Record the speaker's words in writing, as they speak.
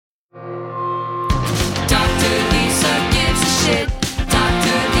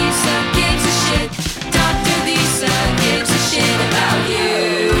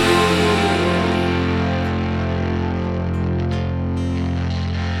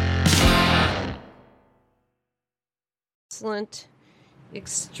excellent,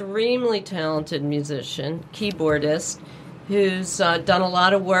 extremely talented musician, keyboardist, who's done a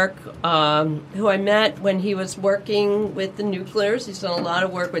lot of work, who I met when he was working with the Nuclears. He's done a lot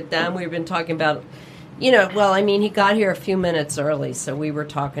of work with them. We've been talking about, he got here a few minutes early, so we were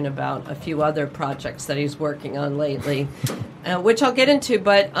talking about a few other projects that he's working on lately, which I'll get into.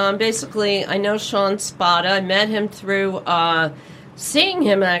 But basically, I know Sean Spada. I met him through seeing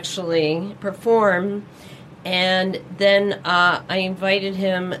him actually perform. And then I invited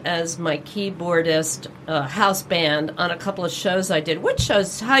him as my keyboardist house band on a couple of shows I did. What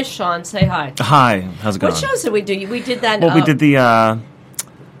shows? Hi, Sean. Say hi. Hi. How's it going? What shows did we do? We did that. Well, we did the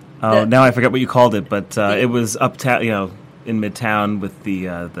now I forget what you called it, but it was uptown, in Midtown with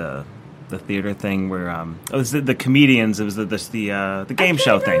the theater thing where it was the comedians. It was the game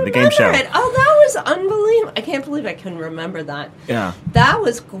show thing. The game show. It. Oh, that was unbelievable! I can't believe I couldn't remember that. Yeah, that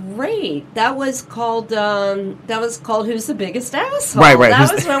was great. That was called Who's the Biggest Asshole? Right.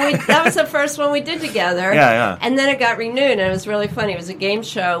 That was the first one we did together. Yeah. And then it got renewed, and it was really funny. It was a game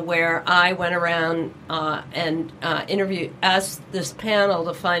show where I went around and asked this panel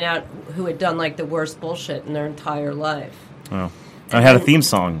to find out who had done like the worst bullshit in their entire life. Oh. I had a theme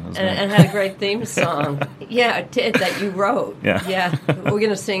song. And had a great theme song. Yeah, it did, that you wrote. Yeah. We're going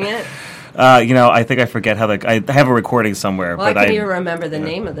to sing it? I think I forget how I have a recording somewhere. Well, but I can't even remember the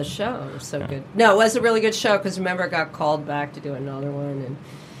name of the show. It was so good. No, it was a really good show because, remember, I got called back to do another one. And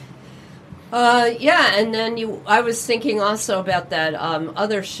and then I was thinking also about that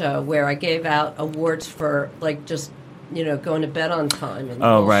other show where I gave out awards for, like, just going to bed on time and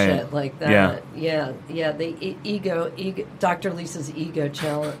bullshit like that. Yeah. The ego, Dr. Lisa's Ego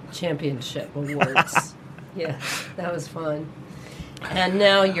Championship Awards. Yeah, that was fun. And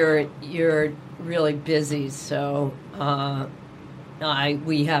now you're really busy, so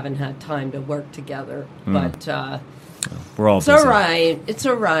we haven't had time to work together. But we're all busy. It's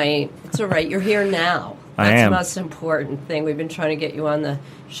all right. You're here now. That's the most important thing. We've been trying to get you on the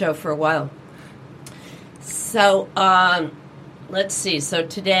show for a while. So, let's see. So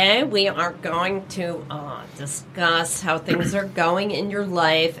today we are going to discuss how things are going in your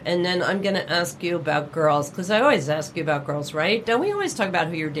life, and then I'm going to ask you about girls, because I always ask you about girls, right? Don't we always talk about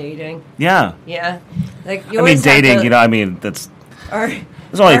who you're dating? Yeah. Yeah. Like dating, that's...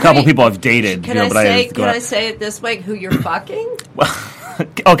 There's only a couple people I've dated. Can I say it this way? Who you're fucking?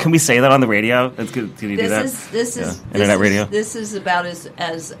 Oh, can we say that on the radio? That's good. Can you do that? This is internet radio. This is about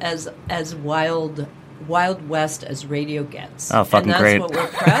as Wild West as radio gets. Oh, fucking great. And that's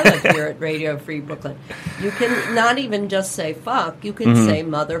what we're proud of here at Radio Free Brooklyn. You can not even just say fuck, you can say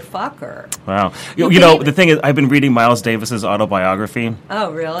motherfucker. Wow. The thing is, I've been reading Miles Davis's autobiography.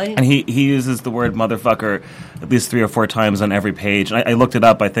 Oh, really? And he uses the word motherfucker at least 3 or 4 times on every page. And I looked it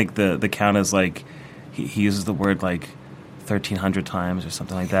up. I think the count is like, he uses the word like 1,300 times or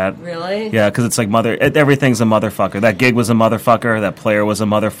something like that. Really? Yeah, because it's like everything's a motherfucker. That gig was a motherfucker. That player was a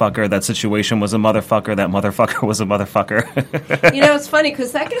motherfucker. That situation was a motherfucker. That motherfucker was a motherfucker. It's funny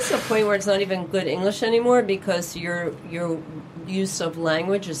because that gets to a point where it's not even good English anymore because your use of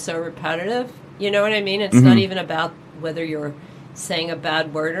language is so repetitive. You know what I mean? It's not even about whether you're saying a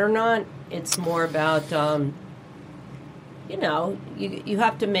bad word or not. It's more about, you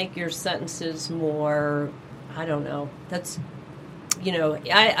have to make your sentences more... I don't know. That's,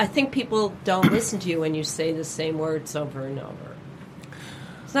 I think people don't listen to you when you say the same words over and over.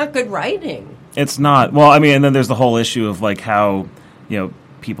 It's not good writing. It's not. Well, and then there's the whole issue of like how,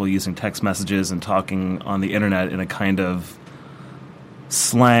 people using text messages and talking on the internet in a kind of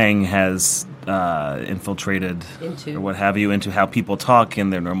slang has infiltrated or what have you into how people talk in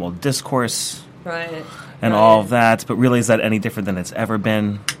their normal discourse. Right. And all of that. But really, is that any different than it's ever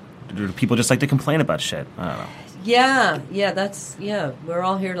been? Do people just like to complain about shit? I don't know. Yeah, we're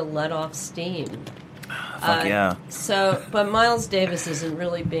all here to let off steam. Fuck yeah. But Miles Davis isn't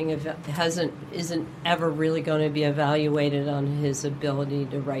ever really going to be evaluated on his ability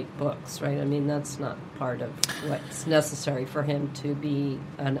to write books, right? That's not part of what's necessary for him to be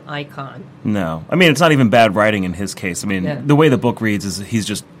an icon. No. it's not even bad writing in his case. The way the book reads is he's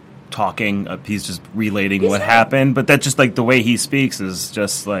just talking, he's just relating what happened, but that's just like the way he speaks is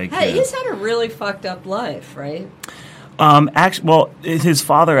just like... He's had a really fucked up life, right? His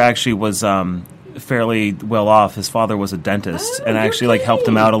father actually was fairly well off. His father was a dentist and actually helped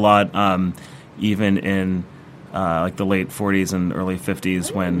him out a lot, even in the late 40s and early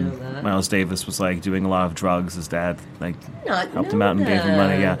 50s when Miles Davis was doing a lot of drugs. His dad helped him out and gave him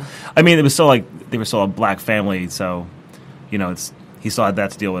money. Yeah, it was still they were still a black family, so he still had that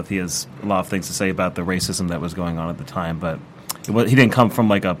to deal with. He has a lot of things to say about the racism that was going on at the time, but he didn't come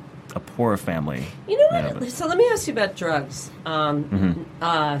from a a poorer family. You know what? So let me ask you about drugs. Do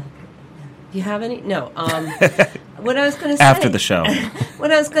you have any? No. What I was going to say after the show.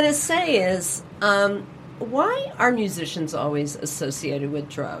 What I was going to say is, why are musicians always associated with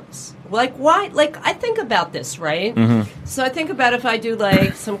drugs? Like, why? Like, I think about this, right? So I think about if I do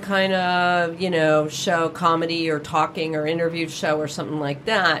like some kind of, show, comedy or talking or interview show or something like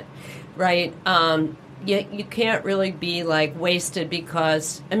that, right? You can't really be like wasted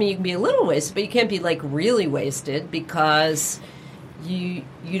because, I mean, you can be a little wasted, but you can't be like really wasted because you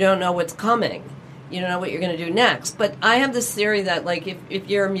don't know what's coming. You don't know what you're going to do next. But I have this theory that, like, if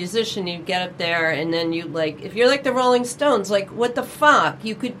you're a musician, you get up there and then you, like, if you're like the Rolling Stones, like, what the fuck?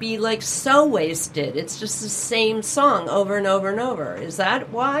 You could be, like, so wasted. It's just the same song over and over and over. Is that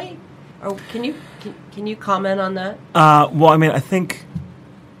why? Or can you comment on that? Well, I mean, I think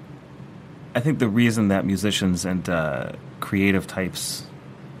the reason that musicians and creative types,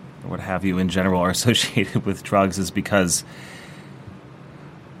 or what have you, in general, are associated with drugs is because,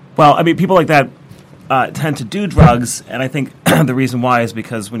 well, I mean, people like that tend to do drugs, and I think the reason why is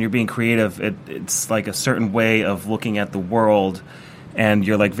because when you're being creative, it's like a certain way of looking at the world, and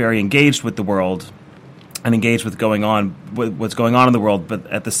you're like very engaged with the world and engaged with what's going on in the world, but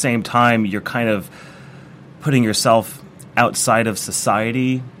at the same time, you're kind of putting yourself outside of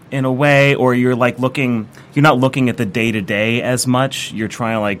society in a way, or you're not looking at the day-to-day as much. You're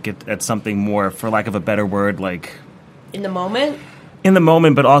trying to like get at something more, for lack of a better word, like in the moment. In the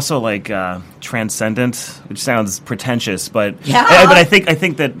moment, but also like transcendent, which sounds pretentious, but yeah. But I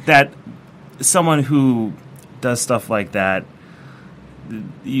think that someone who does stuff like that,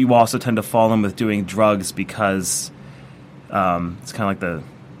 you also tend to fall in with doing drugs because it's kind of like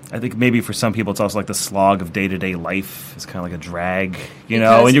I think maybe for some people it's also like the slog of day-to-day life. It's kind of like a drag,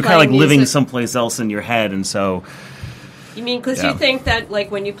 and you're kind of like living someplace else in your head, and so. You mean because you think that,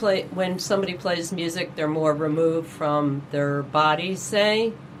 like, when somebody plays music, they're more removed from their body,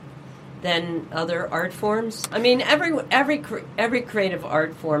 say, than other art forms? I mean, every creative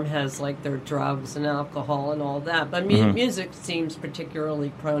art form has like their drugs and alcohol and all that, but music seems particularly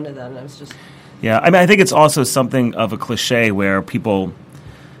prone to that. And I was just I mean, I think it's also something of a cliche where people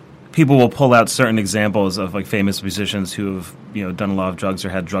will pull out certain examples of like famous musicians who have done a lot of drugs or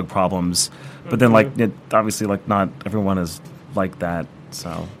had drug problems, but then like obviously like not everyone is like that.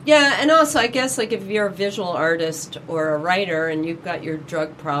 So and also I guess like if you're a visual artist or a writer and you've got your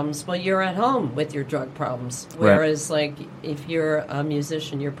drug problems, well, you're at home with your drug problems. Whereas like if you're a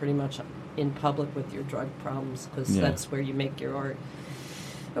musician, you're pretty much in public with your drug problems because that's where you make your art.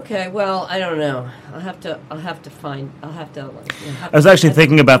 Okay, well, I don't know. I'll have to. I was actually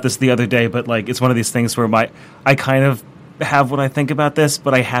thinking about this the other day, but like it's one of these things where I kind of have what I think about this,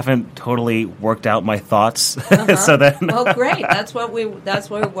 but I haven't totally worked out my thoughts. So then, well, great. That's why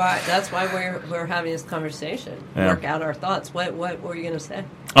we're having this conversation. Work out our thoughts. What were you going to say?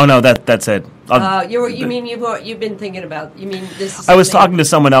 Oh no, that's it. You mean you've been thinking about? You mean this? Is I was talking to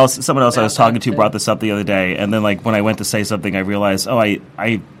someone else. Someone else I was talking to brought this up the other day, and then like when I went to say something, I realized,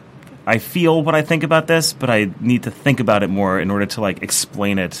 I feel what I think about this, but I need to think about it more in order to like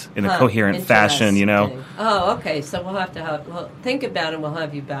explain it in a coherent fashion. Oh, okay. So we'll have to think about it. And we'll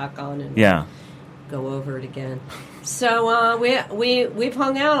have you back on and go over it again. So we've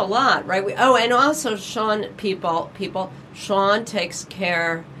hung out a lot, right? And also Sean Sean takes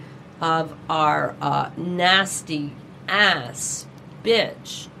care of our nasty ass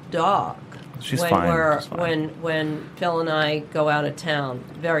bitch dog. She's fine. When Phil and I go out of town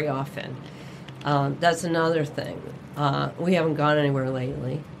very often. That's another thing. We haven't gone anywhere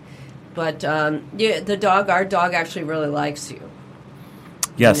lately. But our dog actually really likes you.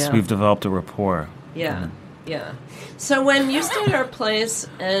 Yes, we've developed a rapport. Yeah. So when you stay at our place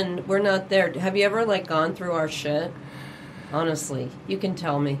and we're not there, have you ever like gone through our shit? Honestly, you can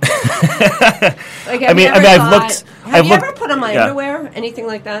tell me. Like, Have you ever put on my underwear? Anything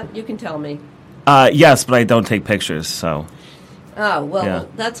like that? You can tell me. Yes, but I don't take pictures, so. Oh, well,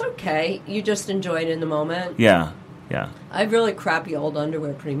 that's okay. You just enjoy it in the moment. Yeah. I have really crappy old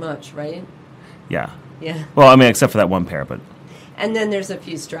underwear, pretty much, right? Yeah. Yeah. Well, I mean, except for that one pair, but. And then there's a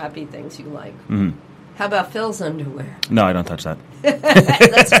few strappy things you like. Mm-hmm. How about Phil's underwear? No, I don't touch that.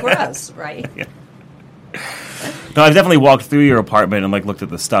 That's gross, right? Yeah. No, I've definitely walked through your apartment and like looked at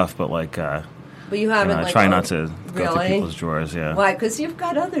the stuff, but like. But you haven't. Try not to go through people's drawers. Yeah. Why? Because you've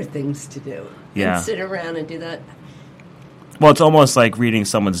got other things to do. Yeah. And sit around and do that. Well, it's almost like reading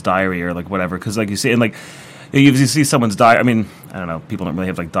someone's diary or like whatever, because like you see, and like you see someone's diary. I mean, I don't know. People don't really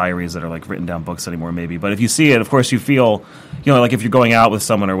have like diaries that are like written down books anymore, maybe. But if you see it, of course, you feel, like if you're going out with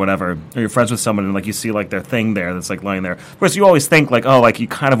someone or whatever, or you're friends with someone, and like you see like their thing there that's like lying there. Of course, you always think like, oh, like you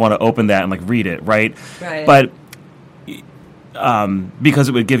kind of want to open that and like read it, right? Right. But because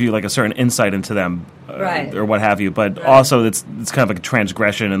it would give you like a certain insight into them, right, or what have you. But also, it's kind of like a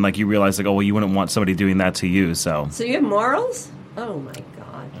transgression, and like you realize like, oh, well, you wouldn't want somebody doing that to you. So you have morals? Oh my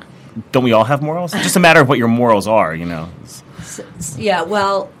God! Don't we all have morals? It's just a matter of what your morals are, Yeah.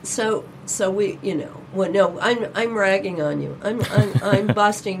 Well, so we, Well, no, I'm ragging on you. I'm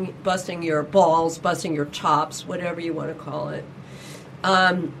busting your balls, busting your chops, whatever you want to call it.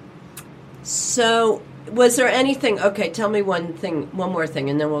 So. Was there anything? Okay, tell me one more thing,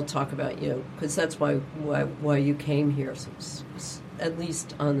 and then we'll talk about you, because that's why you came here, at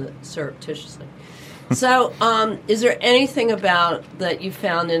least on the surreptitiously. So, is there anything about that you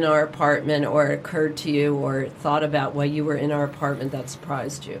found in our apartment, or occurred to you, or thought about while you were in our apartment that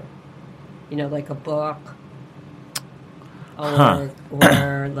surprised you? Like a book,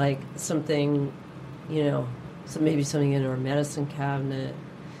 or like something, maybe something in our medicine cabinet.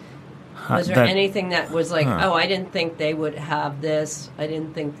 Was there anything that was like, oh, I didn't think they would have this. I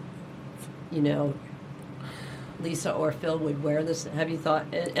didn't think, Lisa or Phil would wear this. Have you thought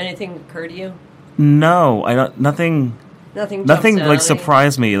anything occurred to you? No, I don't. Nothing like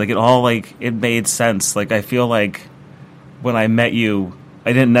surprised me. Like it all it made sense. Like I feel like when I met you,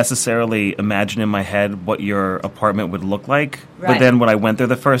 I didn't necessarily imagine in my head what your apartment would look like. Right. But then when I went there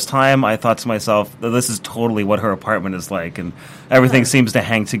the first time, I thought to myself, this is totally what her apartment is like. And everything seems to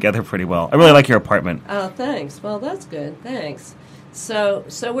hang together pretty well. I really like your apartment. Oh, thanks. Well, that's good. Thanks. So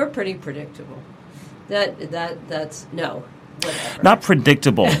we're pretty predictable. That's no, whatever. Not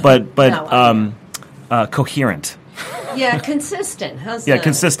predictable, but no, coherent. Yeah, consistent. How's that? Yeah,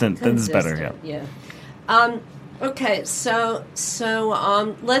 consistent. That is better, yeah. Okay, so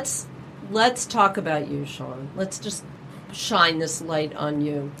let's talk about you, Sean. Let's just shine this light on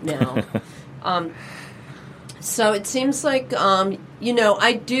you now. So it seems like I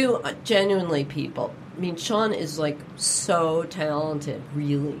do genuinely, people. I mean, Sean is like so talented,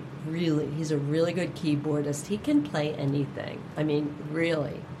 really, really. He's a really good keyboardist. He can play anything. I mean,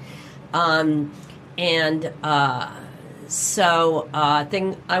 really. So,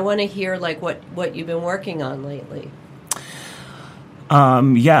 I want to hear like what you've been working on lately.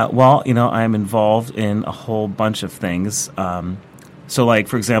 Yeah, well, I'm involved in a whole bunch of things. So, like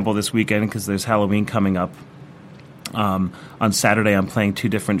for example, this weekend, because there's Halloween coming up. On Saturday, I'm playing 2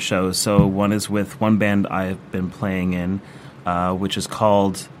 different shows. So one is with one band I've been playing in, which is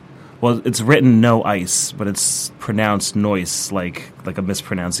called. Well, it's written No Ice, but it's pronounced Noise, like a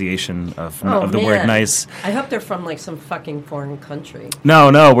mispronunciation of the word nice. I hope they're from like some fucking foreign country.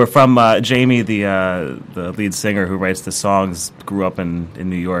 No, we're from Jamie, the lead singer who writes the songs. Grew up in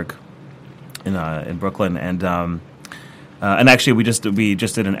New York, in Brooklyn, and actually we just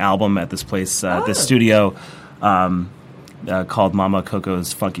did an album at this place, this studio. Called Mama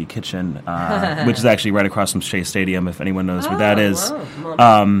Coco's Funky Kitchen, which is actually right across from Shea Stadium, if anyone knows where that is.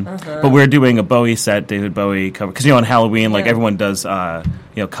 Wow. But we're doing a Bowie set, David Bowie cover, because on Halloween, like everyone does,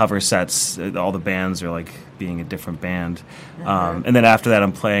 cover sets. All the bands are like being a different band, and then after that,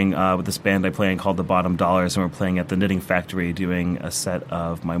 I'm playing with this band I play in called the Bottom Dollars, and we're playing at the Knitting Factory, doing a set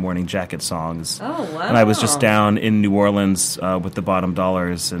of my Morning Jacket songs. Oh wow! And I was just down in New Orleans with the Bottom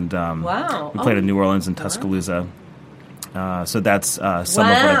Dollars, and we played in New Orleans and Tuscaloosa. So that's some of what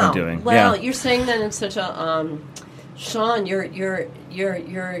I've been doing. Well, you're saying that in such a Sean, you're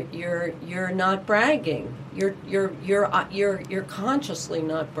not bragging. You're consciously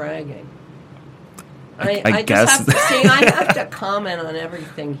not bragging. I guess. I have to comment on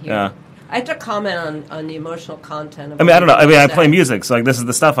everything here. Yeah. I have to comment on the emotional content of I don't know. I play music, so like this is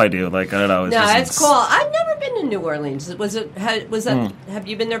the stuff I do. Like I don't know. It's cool. I've never been to New Orleans. Have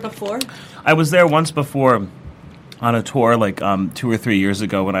you been there before? I was there once before. On a tour, 2 or 3 years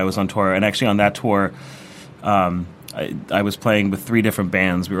ago when I was on tour. And actually on that tour, I was playing with 3 different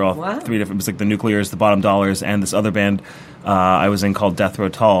bands. We were all 3 different. It was like the Nuclears, the Bottom Dollars, and this other band I was in called Death Row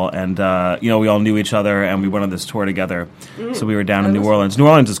Tall. And, we all knew each other, and we went on this tour together. So we were down in New Orleans. New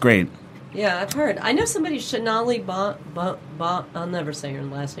Orleans is great. Yeah, I've heard. I know somebody, Shanali I'll never say her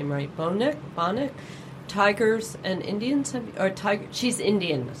last name right. Bonick? Tigers and Indians? She's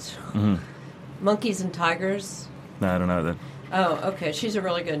Indian. Mm-hmm. Monkeys and Tigers. No, I don't know that. Oh, okay. She's a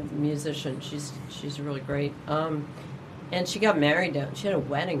really good musician. She's really great. And she got married down. She had a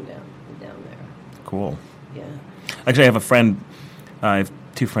wedding down there. Cool. Yeah. Actually, I have a friend. I have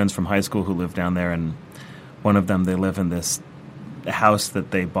 2 friends from high school who live down there, and one of them they live in this house that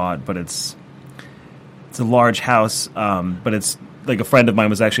they bought, but it's it's a large house, but it's like a friend of mine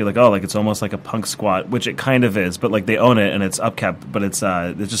was actually like, oh, like it's almost like a punk squat, which it kind of is, but like they own it and it's upkept, but it's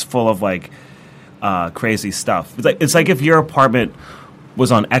just full of like crazy stuff. It's like if your apartment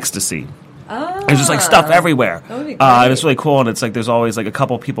was on ecstasy. There's just like stuff everywhere. That would be great. And it's really cool, and it's like there's always like a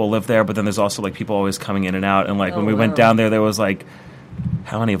couple people live there, but then there's also like people always coming in and out. And like when we went down there was like,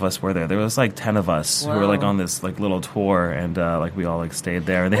 how many of us were there? There was like 10 of us who were like on this like little tour, and like we all like stayed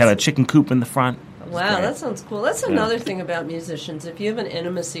there. And they had a chicken coop in the front. Wow, that sounds cool. That's another thing about musicians. If you have an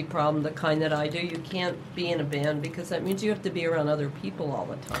intimacy problem, the kind that I do, you can't be in a band because that means you have to be around other people all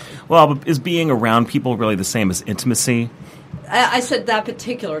the time. Well, but is being around people really the same as intimacy? I said that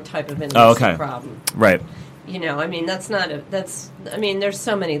particular type of intimacy problem. Right. You know, I mean, I mean, there's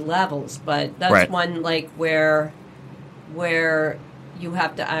so many levels, but that's one like where you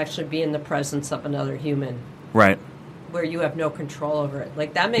have to actually be in the presence of another human. Right. Where you have no control over it.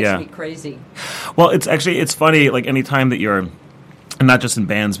 Like, that makes me crazy. Well, it's funny, like, any time that you're, and not just in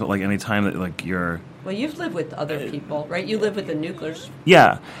bands, but, like, any time that, like, you're... Well, you've lived with other people, right? You live with the Nuclears.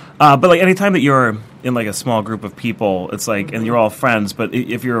 Yeah. But, like, any time that you're in, like, a small group of people, it's like, and you're all friends, but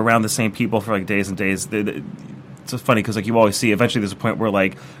if you're around the same people for, like, days and days, it's just funny because, like, you always see, eventually there's a point where,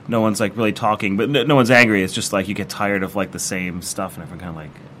 like, no one's, like, really talking, but no one's angry. It's just, like, you get tired of, like, the same stuff, and everyone kind of,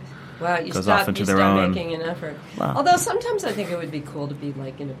 like... Wow, you goes stop, off into you their stop own. making an effort. Wow. Although sometimes I think it would be cool to be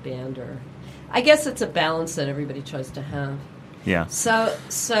like in a band, or I guess it's a balance that everybody tries to have. Yeah.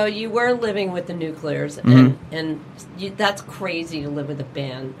 So you were living with the Nuclears, and that's crazy to live with a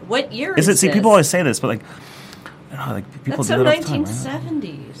band. What year is it? this? See, people always say this, but like, I don't know, like people that's do so it all the time,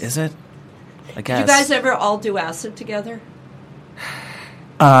 1970s. Right? Is it? I guess. Did you guys ever all do acid together?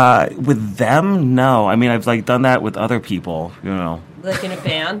 With them, no. I mean, I've like done that with other people, you know. Like in a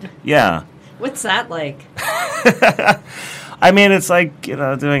band? Yeah. What's that like? I mean, it's like, you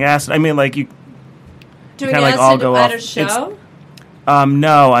know, doing acid. I mean, like you doing kind of acid like all go at off. a show?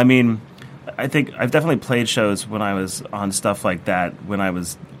 No. I mean, I think I've definitely played shows when I was on stuff like that when I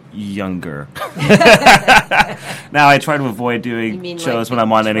was younger. Now I try to avoid doing shows like when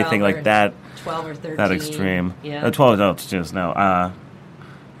I'm on anything like that. 12 or 13. That extreme. Yeah. 12 adults just no.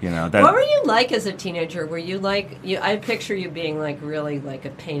 You know, that. What were you like as a teenager? Were you like I picture you being like really like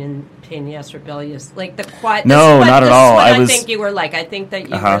a pain in the ass, rebellious, like the quiet. No, not at all. I think you were like. I think that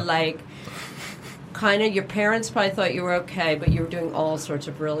you were like kind of. Your parents probably thought you were okay, but you were doing all sorts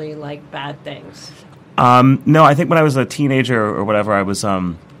of really like bad things. No, I think when I was a teenager or whatever, I was. I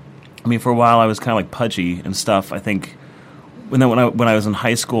mean, for a while I was kind of like pudgy and stuff. I think when I was in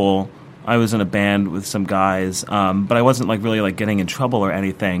high school, I was in a band with some guys, but I wasn't like really like getting in trouble or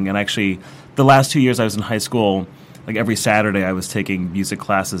anything. And actually, the last 2 years I was in high school, like every Saturday I was taking music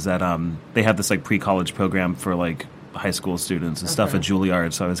classes at they have this like pre-college program for like high school students and stuff at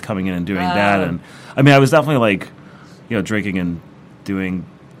Juilliard. So I was coming in and doing that, and I mean I was definitely like, you know, drinking and doing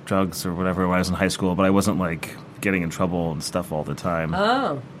drugs or whatever when I was in high school, but I wasn't like getting in trouble and stuff all the time.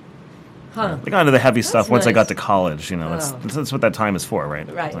 Oh. Huh. Like onto the heavy stuff once I nice. got to college, you know. That's what that time is for, right?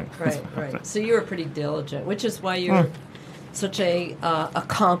 Right. So you were pretty diligent, which is why you're such a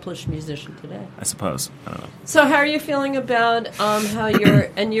accomplished musician today. I suppose. I don't know. So how are you feeling about how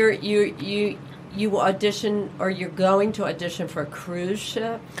you audition, or you're going to audition for a cruise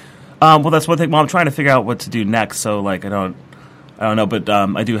ship? Well, that's one thing. Well, I'm trying to figure out what to do next. So like I don't know, but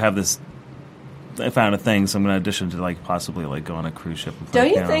I do have this. I found a thing, so I'm going to audition to like possibly like go on a cruise ship. Don't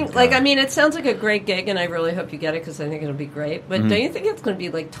you think? Like, I mean, it sounds like a great gig, and I really hope you get it because I think it'll be great. But don't you think it's going to be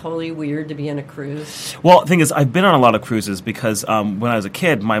like totally weird to be on a cruise? Well, the thing is, I've been on a lot of cruises because when I was a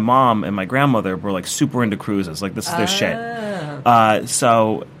kid, my mom and my grandmother were like super into cruises. Like this is their shit.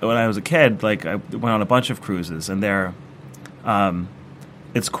 So when I was a kid, like I went on a bunch of cruises, and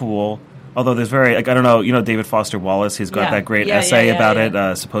it's cool. Although there's very, like, I don't know, you know David Foster Wallace? He's got that great essay about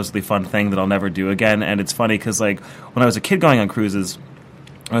it, supposedly fun thing that I'll never do again. And it's funny because, like, when I was a kid going on cruises,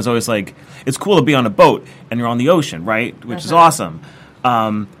 I was always like, it's cool to be on a boat and you're on the ocean, right? Which is awesome.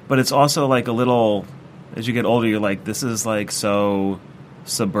 But it's also, like, a little, as you get older, you're like, this is, like, so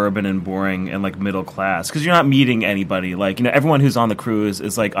suburban and boring and, like, middle class. Because you're not meeting anybody. Like, you know, everyone who's on the cruise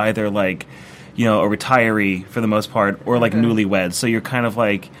is, like, either, like, you know, a retiree for the most part or, like, newlyweds. So you're kind of,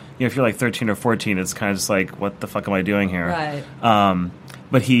 like... You know, if you're like 13 or 14, it's kind of just like, what the fuck am I doing here? Right.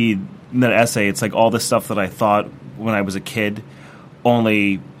 But in that essay, it's like all the stuff that I thought when I was a kid,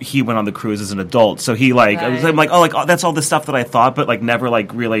 only he went on the cruise as an adult. So he like, I'm like, oh, that's all the stuff that I thought, but like never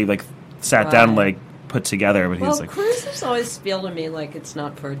like really like sat down and like put together. But he's like, cruises always feel to me like it's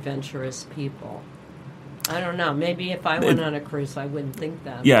not for adventurous people. I don't know. Maybe if I went on a cruise, I wouldn't think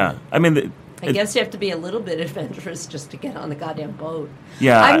that. Yeah. I mean... I guess you have to be a little bit adventurous just to get on the goddamn boat.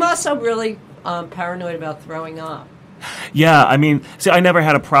 Yeah. I'm also really... paranoid about throwing up. Yeah, I mean, see, I never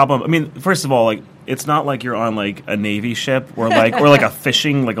had a problem. I mean, first of all, like, it's not like you're on like a Navy ship or like a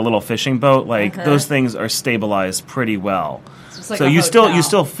little fishing boat. Like those things are stabilized pretty well. Like so you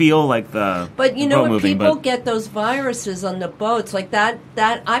still feel like the but you know boat when moving, people get those viruses on the boats like that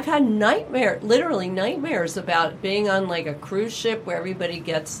I've had literally nightmares about being on like a cruise ship where everybody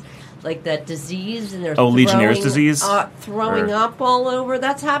gets like that disease and they're Legionnaire's disease throwing up all over.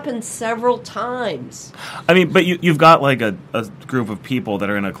 That's happened several times. I mean, but you've got like a group of people that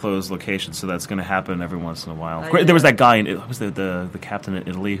are in a closed location, so that's going to happen every once in a while. There was that guy was the captain in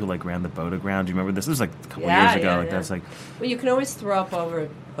Italy who like ran the boat aground. Do you remember this? This was like a couple years ago. That's like. Well, you can always throw up over.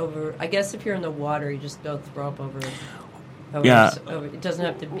 I guess if you're in the water, you just don't throw up over. It doesn't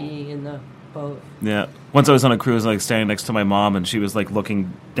have to be in the boat. Yeah. Once I was on a cruise, like standing next to my mom, and she was like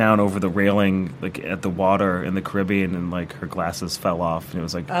looking down over the railing, like at the water in the Caribbean, and like her glasses fell off, and it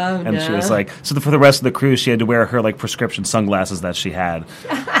was like, she was like, so for the rest of the cruise, she had to wear her like prescription sunglasses that she had,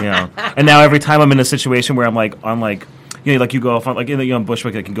 you know. And now every time I'm in a situation where I'm like on like, you know, like you go off on like on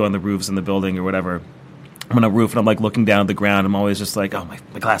Bushwick, like you go on the roofs in the building or whatever. I'm on a roof and I'm like looking down at the ground. I'm always just like, oh my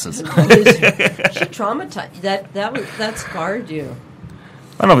glasses. She traumatized that scarred you.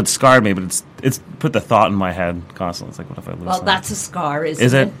 I don't know if it scarred me, but it's put the thought in my head constantly. It's like, what if I lose? Well, that's a scar,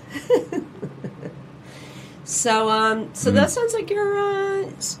 isn't it? So that sounds like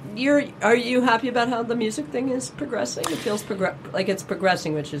you're. Are you happy about how the music thing is progressing? It feels like it's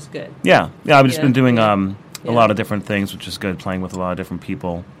progressing, which is good. Yeah. I've just been doing a lot of different things, which is good. Playing with a lot of different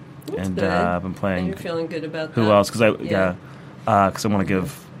people, that's good. I've been playing. And you're feeling good about who that. else? Because I want to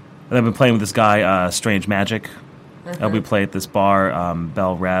give. And I've been playing with this guy, Strange Magic. We play at this bar,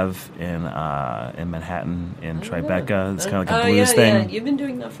 Bell Rev in Manhattan in Tribeca. It's kind of like a blues thing. Yeah. You've been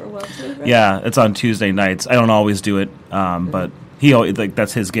doing that for a while too, right? Yeah, it's on Tuesday nights. I don't always do it, but he always, like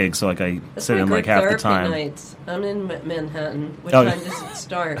that's his gig. So like I sit in like half the time. Nights. I'm in Manhattan. What time does it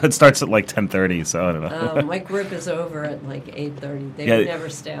start? It starts at like 10:30. So I don't know. My group is over at like 8:30. They would never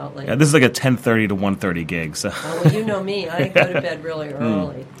stay out late. Yeah, this is like a 10:30 to 1:30 gig. So. Well, you know me. I go to bed really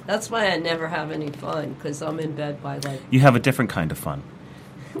early. That's why I never have any fun because I'm in bed by like. You have a different kind of fun.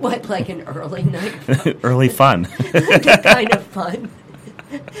 What, like an early night fun? Early fun. The kind of fun.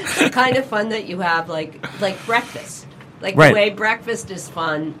 The kind of fun that you have like breakfast. Like the way breakfast is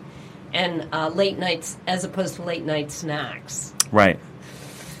fun and late nights as opposed to late night snacks. Right.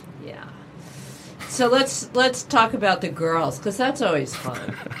 Yeah. So let's talk about the girls because that's always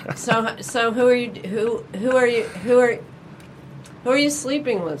fun. So who are you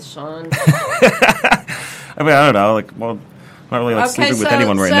sleeping with, Sean? I mean, I don't know. Like, well, I'm not really like sleeping with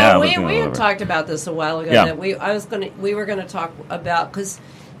anyone right now. We had talked about this a while ago. Yeah. That we were gonna talk about because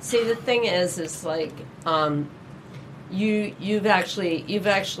see the thing is like you've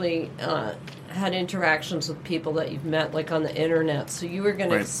actually had interactions with people that you've met like on the internet. So you were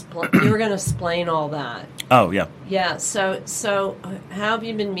gonna explain all that. Oh yeah. Yeah. So how have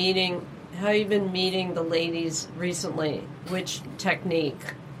you been meeting? How have you been meeting the ladies recently? Which technique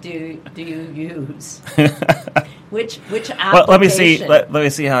do you use? Which application? Well, let me see. Let me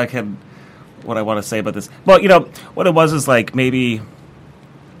see how I can. What I want to say about this. Well, you know what it was is like maybe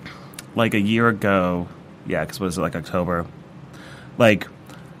like a year ago. Yeah, because was it like October? Like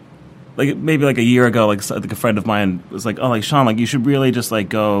maybe like a year ago. Like a friend of mine was like, "Oh, like Sean, like you should really just like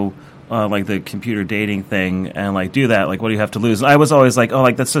go." Like the computer dating thing and like do that, like what do you have to lose? And I was always like, oh,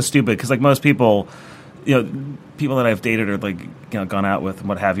 like that's so stupid because like most people, you know, people that I've dated or like you know gone out with and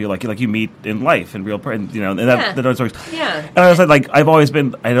what have you, like you meet in life in real, you know, and that always works. Yeah. And I was like I'd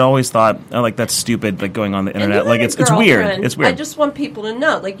always thought oh, like that's stupid, like going on the internet, like it's weird. It's weird. I just want people to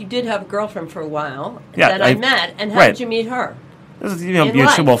know, like you did have a girlfriend for a while that I met, and how did you meet her? This is, you know,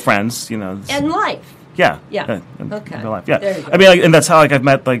 mutual friends, you know, in life. Yeah. Yeah. Okay. Life. Yeah. There you go. I mean, like, and that's how like I've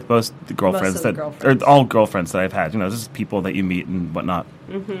met like most the girlfriends girlfriends. or all girlfriends that I've had. You know, just people that you meet and whatnot.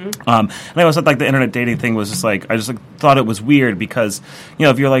 Mm-hmm. And I always thought like the internet dating thing was just like I just like, thought it was weird because you know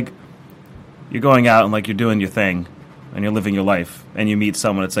if you're like you're going out and like you're doing your thing and you're living your life and you meet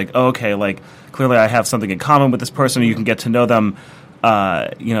someone, it's like oh, okay, like clearly I have something in common with this person. You can get to know them.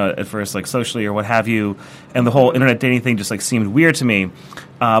 You know, at first, like socially or what have you, and the whole internet dating thing just like seemed weird to me.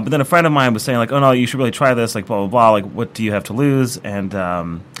 But then a friend of mine was saying like, "Oh no, you should really try this." Like blah blah blah. Like, what do you have to lose? And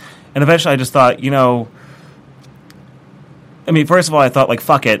eventually, I just thought, you know, I mean, first of all, I thought like,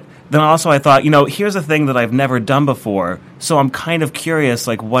 fuck it. Then also, I thought, you know, here's a thing that I've never done before, so I'm kind of curious,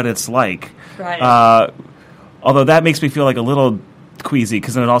 like, what it's like. Right. Although that makes me feel like a little queasy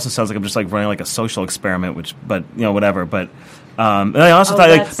because then it also sounds like I'm just like running like a social experiment, but you know, whatever. But. And I also thought,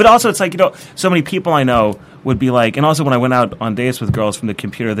 like, but also it's like, you know, so many people I know would be like, and also when I went out on dates with girls from the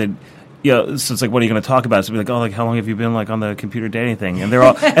computer, that so it's like, what are you going to talk about? So be like, oh, like how long have you been like on the computer dating thing? And they're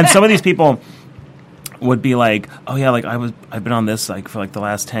all, and some of these people would be like, oh yeah, like I've been on this like for like the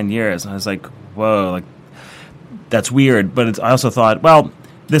last 10 years, and I was like, whoa, like that's weird. But I also thought, well,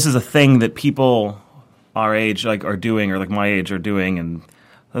 this is a thing that people our age like are doing, or like my age are doing, and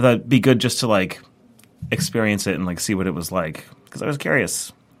I thought it'd be good just to like experience it and like see what it was like, because I was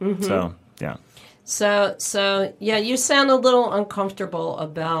curious. Mm-hmm. So yeah. So yeah, you sound a little uncomfortable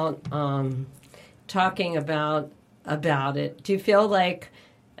about talking about it. Do you feel like,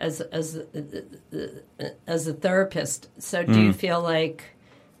 as a therapist, so do you feel like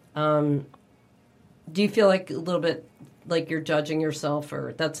a little bit like you're judging yourself,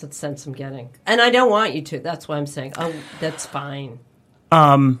 or that's the sense I'm getting? And I don't want you to. That's why I'm saying, oh, that's fine.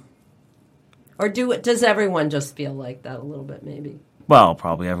 Or does everyone just feel like that a little bit, maybe? Well,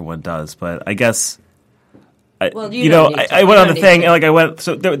 probably everyone does, but I guess, I went on the thing, and like I went,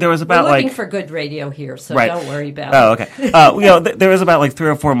 so there was about We're looking like... for good radio here, so right. Don't worry about it. Oh, okay. There was about like 3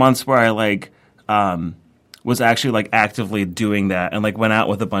 or 4 months where I like was actually like actively doing that, and like went out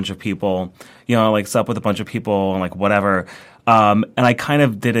with a bunch of people, like slept with a bunch of people and like whatever. And I kind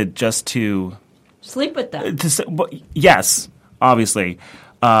of did it just to... Sleep with them. Yes, obviously.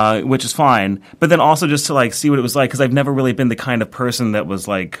 Which is fine, but then also just to like see what it was like, because I've never really been the kind of person that was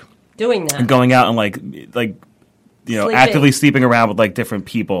like doing that, going out and like sleeping. Actively sleeping around with like different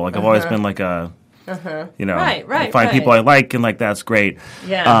people. Like I've always been like a right, find people I like, and like that's great.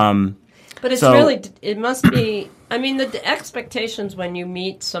 Yeah. But it's really, it must be. I mean, the expectations when you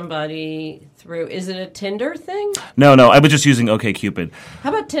meet somebody through, is it a Tinder thing? No, I was just using OkCupid. How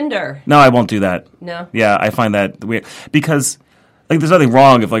about Tinder? No, I won't do that. No. Yeah, I find that weird, because like there's nothing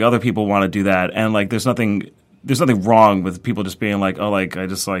wrong if like other people want to do that, and like there's nothing wrong with people just being like, oh, like I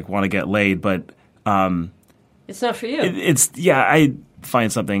just like want to get laid, but it's not for you. I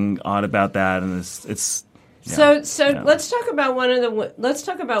find something odd about that, and it's. So let's talk about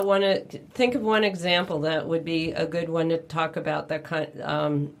think of one example that would be a good one to talk about, that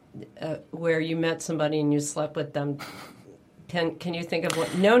kind where you met somebody and you slept with them. Can you think of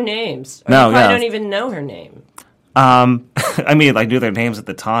what? No names. Or I don't even know her name. I mean, I knew their names at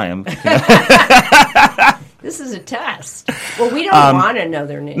the time. This is a test. Well, we don't want to know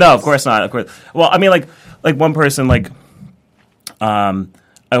their names. No, of course not. Of course. Well, I mean, like one person, like, I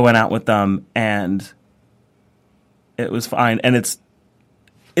went out with them and it was fine. And it's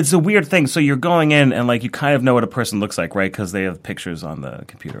a weird thing. So you're going in and like you kind of know what a person looks like, right? Because they have pictures on the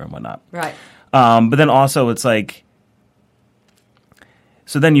computer and whatnot. Right. But then also it's like,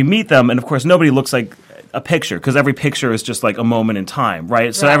 so then you meet them, and of course nobody looks like a picture, because every picture is just like a moment in time,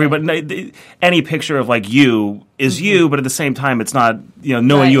 right? So everybody, any picture of like you is you, but at the same time, it's not,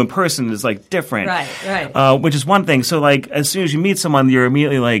 knowing you in person is like different, right? Which is one thing. So like as soon as you meet someone, you're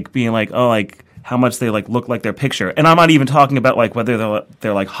immediately like being like, oh, like how much they like look like their picture, and I'm not even talking about like whether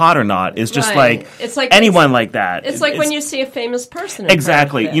they're like hot or not. It's just like it's like anyone like that. It's like when you see a famous person.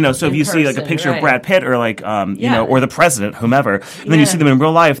 Exactly. So if you see like a picture of Brad Pitt or like or the president, whomever, and then you see them in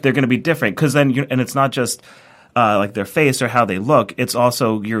real life, they're going to be different, because then and it's not just like their face or how they look. It's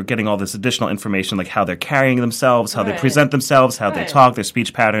also you're getting all this additional information, like how they're carrying themselves, how they present themselves, how they talk, their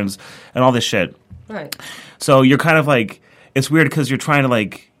speech patterns, and all this shit. Right. So you're kind of like, it's weird because you're trying to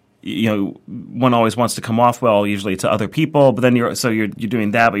like, one always wants to come off well, usually to other people, but then you're doing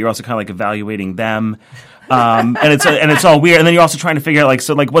that, but you're also kind of like evaluating them, and it's all weird. And then you're also trying to figure out like,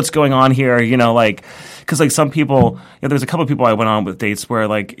 so like what's going on here, like, because like some people, there's a couple of people I went on with dates where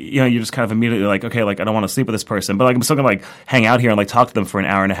like, you're just kind of immediately like, okay, like I don't want to sleep with this person, but like I'm still gonna like hang out here and like talk to them for an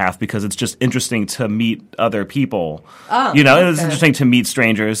hour and a half, because it's just interesting to meet other people. Oh, it's interesting to meet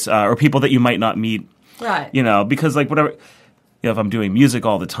strangers or people that you might not meet, right? Because like whatever. If I'm doing music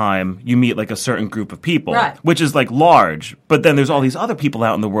all the time, you meet like a certain group of people, which is like large. But then there's all these other people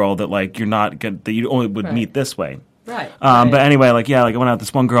out in the world that like you're not that you only would meet this way. Right. But anyway, like I went out with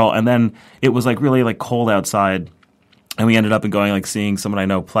this one girl, and then it was like really like cold outside, and we ended up going like seeing someone I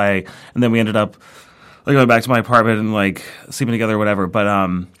know play, and then we ended up like going back to my apartment and like sleeping together or whatever. But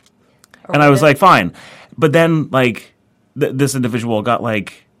and I was like fine, but then like this individual got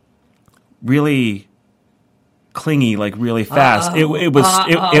like really clingy, like really fast. It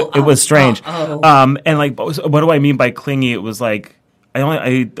was strange. And like, what do I mean by clingy? It was like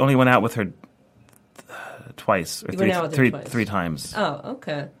I only went out with her twice or three times. Oh,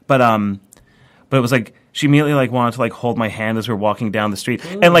 okay. But it was like she immediately like wanted to like hold my hand as we were walking down the street.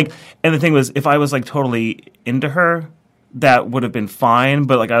 Ooh. And the thing was, if I was like totally into her, that would have been fine.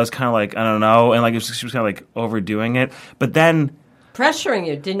 But like I was kind of like, I don't know, and like she was kind of like overdoing it. But then pressuring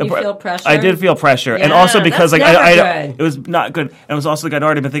you. Didn't you feel pressure? I did feel pressure, and also because like it was not good, and it was also like I'd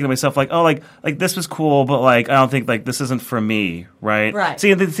already been thinking to myself like, oh, like this was cool, but like I don't think like this isn't for me, right? Right.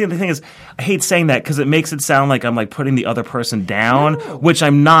 See, the thing is, I hate saying that because it makes it sound like I'm like putting the other person down, which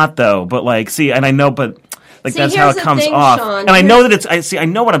I'm not though. But like, see, and I know, but. Like that's how it comes off, Sean, and I know that I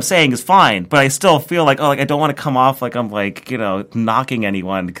know what I'm saying is fine, but I still feel like I don't want to come off like I'm like knocking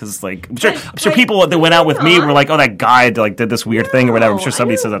anyone because like I'm sure people that went out with me were like, oh, that guy did this weird thing or whatever. I'm sure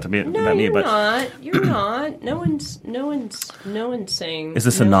somebody says that to me about me, but you're not. No one's saying. Is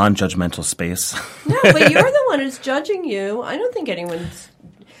this a non-judgmental space? No, but you're the one who's judging you. I don't think anyone's.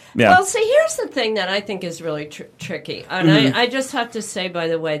 Yeah. Well, see, here's the thing that I think is really tricky. And I just have to say, by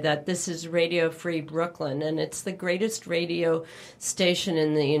the way, that this is Radio Free Brooklyn, and it's the greatest radio station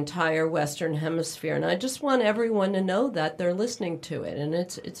in the entire Western Hemisphere. And I just want everyone to know that they're listening to it. And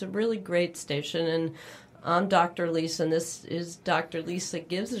it's a really great station. And I'm Dr. Lisa, and this is Dr. Lisa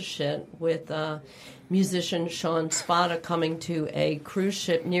Gives a Shit with musician Sean Spada coming to a cruise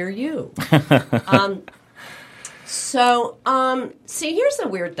ship near you. So, see, here's the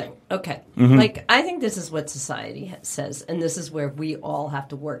weird thing. Okay. Like, I think this is what society says, and this is where we all have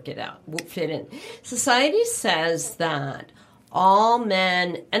to work it out, fit in. Society says that all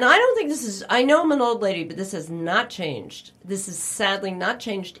men, and I don't think this is, I know I'm an old lady, but this has not changed. This is sadly not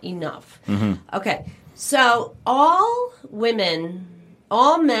changed enough. Okay. So, all men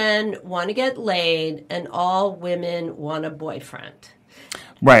want to get laid, and all women want a boyfriend.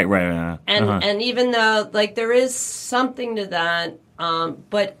 Right. And even though, like, there is something to that,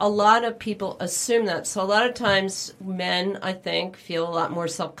 but a lot of people assume that. So a lot of times men, I think, feel a lot more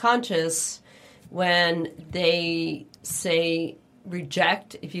self-conscious when they say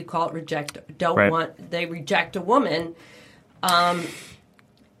reject, if you call it reject, they reject a woman. And...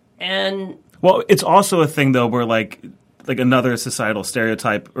 Well, it's also a thing, though, where, like another societal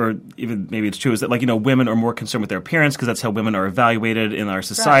stereotype, or even maybe it's true, is that women are more concerned with their appearance because that's how women are evaluated in our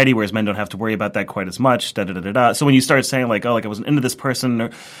society, whereas men don't have to worry about that quite as much. So when you start saying like, oh, like I wasn't into this person,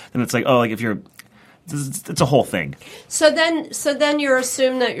 then it's like, oh, like if you're, it's a whole thing. So then you're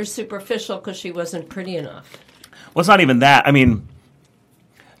assumed that you're superficial because she wasn't pretty enough. Well, it's not even that. I mean,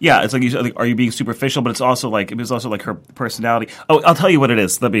 yeah, it's like, are you being superficial? But it's also like, it was also like her personality. Oh, I'll tell you what it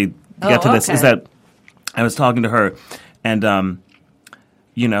is. Let me get to this. Is that I was talking to her. And,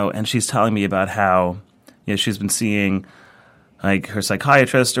 and she's telling me about how, she's been seeing, like, her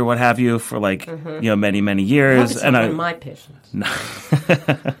psychiatrist or what have you for, like, many, many years. And one of my patients.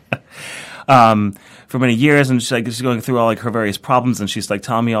 For many years, and she's going through all, like, her various problems, and she's, like,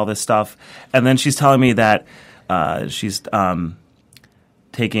 telling me all this stuff. And then she's telling me that she's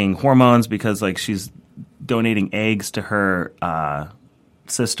taking hormones because, like, she's donating eggs to her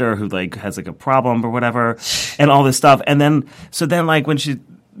sister who like has like a problem or whatever, and all this stuff. And then like when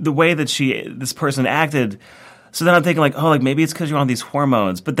the way that this person acted, so then I'm thinking like, oh, like maybe it's because you're on these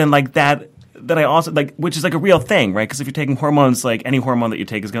hormones. But then like that I also like, which is like a real thing, right? Because if you're taking hormones, like any hormone that you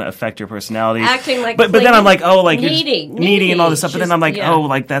take is going to affect your personality. Acting like, but then I'm like, oh, like needy and all this stuff. But then I'm like, oh,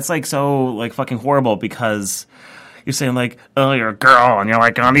 like that's like so like fucking horrible because you're saying like, oh, you're a girl and you're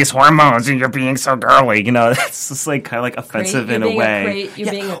like on these hormones and you're being so girly. It's just like kind of like offensive in a way. You're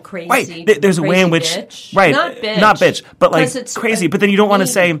being a crazy. Right. There's a way in which bitch. Right. Not bitch, but like crazy. But then you don't want to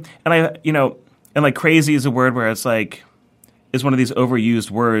say, and and like crazy is a word where it's like is one of these overused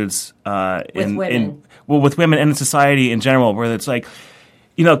words with women and in society in general, where it's like.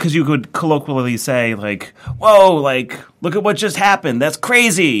 Because you could colloquially say, like, whoa, like, look at what just happened. That's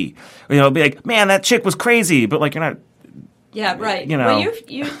crazy. Or, be like, man, that chick was crazy. But, like, you're not. Yeah, right. Well,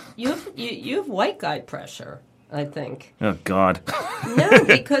 you have white guy pressure, I think. Oh, God. No,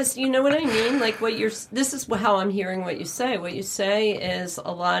 because you know what I mean? Like, this is how I'm hearing what you say. What you say is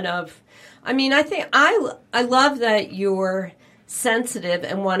a lot of. I mean, I think I love that you're sensitive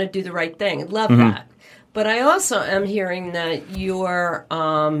and want to do the right thing. I love that. But I also am hearing that you're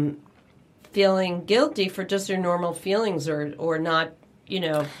feeling guilty for just your normal feelings or not,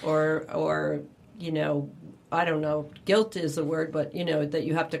 or I don't know, guilt is a word, but, that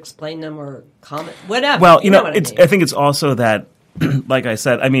you have to explain them or comment, whatever. Well, I think it's also that, like I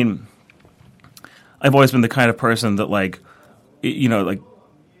said, I mean, I've always been the kind of person that, like, I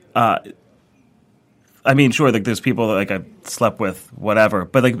mean, sure, like, there's people that, like, I slept with, whatever,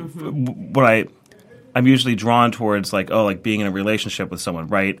 but, like, what I I'm usually drawn towards like being in a relationship with someone,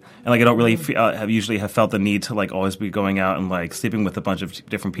 right? And like I don't really have felt the need to like always be going out and like sleeping with a bunch of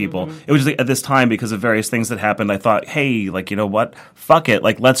different people. It was just like, at this time because of various things that happened. I thought, hey, like you know what, fuck it,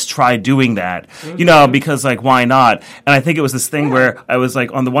 like let's try doing that, you know, because like why not? And I think it was this thing where I was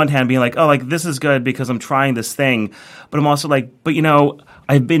like on the one hand being like, oh, like this is good because I'm trying this thing, but I'm also like, but you know,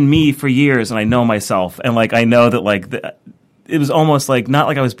 I've been me for years and I know myself, and like I know that like. It was almost like, not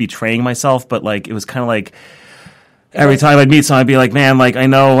like I was betraying myself, but like it was kind of like every time I'd meet someone, I'd be like, man, like I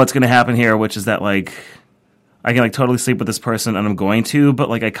know what's going to happen here, which is that like I can like totally sleep with this person and I'm going to, but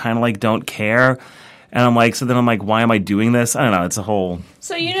like I kind of like don't care. And I'm like, so then I'm like, why am I doing this? I don't know. It's a whole.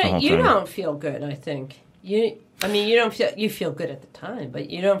 So you don't feel good, I think. You feel good at the time, but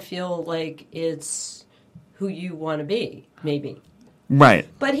you don't feel like it's who you want to be, maybe. Right.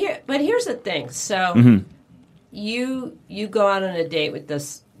 But here's the thing. So you go out on a date with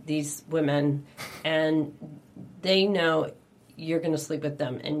these women, and they know you're going to sleep with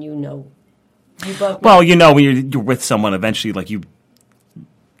them, and you know you both. Well, you know when you're with someone, eventually, like you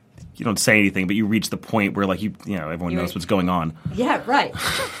don't say anything, but you reach the point where like you know everyone knows what's going on. Yeah, right.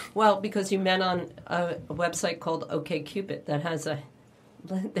 Well, because you met on a website called OkCupid that has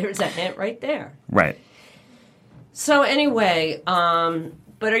there's a hint right there. Right. So anyway,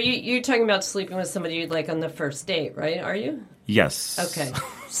 but are you're talking about sleeping with somebody like on the first date, right? Are you? Yes. Okay.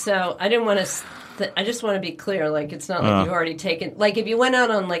 So I didn't want to. I just want to be clear. Like it's not like you've already taken. Like if you went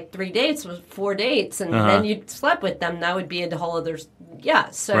out on like 3 dates with 4 dates, and then you slept with them, that would be a whole other. Yeah.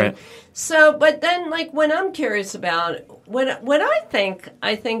 So. Right. So, but then like when I'm curious about what I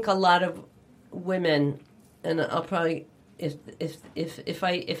think a lot of women, and I'll probably.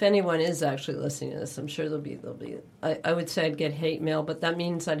 If anyone is actually listening to this, I'm sure there'll be. I would say I'd get hate mail, but that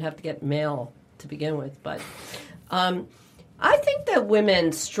means I'd have to get mail to begin with. But I think that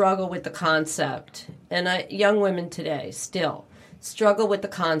women struggle with the concept, and young women today still struggle with the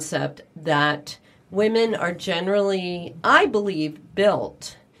concept that women are generally, I believe,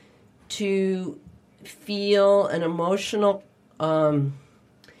 built to feel an emotional.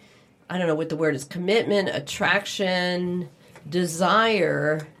 I don't know what the word is, commitment, attraction,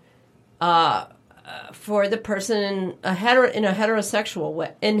 desire for the person in a heterosexual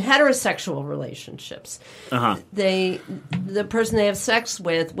way, in heterosexual relationships. The person they have sex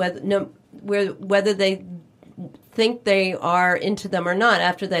with, whether they think they are into them or not,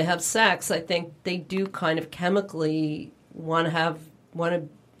 after they have sex, I think they do kind of chemically want to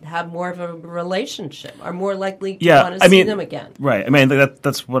have more of a relationship, are more likely to want to see them again. Right. I mean,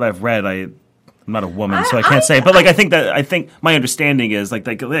 that's what I've read. I'm not a woman, so I can't say. But like, I think my understanding is like,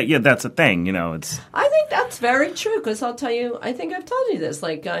 yeah, that's a thing. You know, it's. I think that's very true because I'll tell you. I think I've told you this.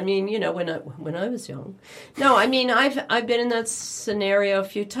 Like, I mean, you know, when I was young. No, I mean, I've been in that scenario a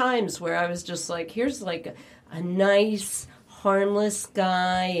few times where I was just like, here's like a nice, harmless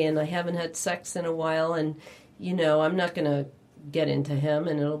guy, and I haven't had sex in a while, and you know, I'm not gonna get into him,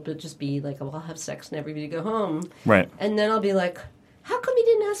 and it'll just be like, I'll have sex and everybody go home. Right. And then I'll be like, how come he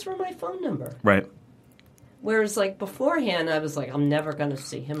didn't ask for my phone number? Right. Whereas, like, beforehand, I was like, I'm never going to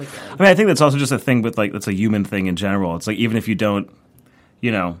see him again. I mean, I think that's also just a thing with, like, that's a human thing in general. It's like, even if you don't,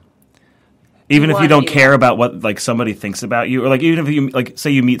 you know, even if you don't care about what, like, somebody thinks about you, or, like, even if you, like, say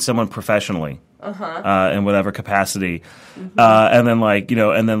you meet someone professionally, in whatever capacity, and then, like, you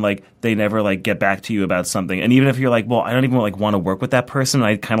know, and then, like, they never, like, get back to you about something. And even if you're like, well, I don't even, like, want to work with that person,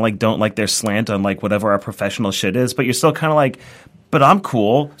 I kind of, like, don't like their slant on, like, whatever our professional shit is, but you're still kind of like, but I'm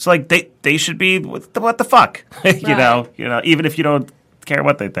cool. So, like, they should be, what the fuck? you know, even if you don't care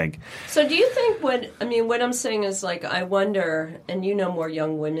what they think. So do you think what I'm saying is, like, I wonder, and you know more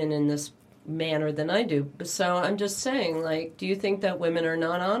young women in this manner than I do, so I'm just saying, like, do you think that women are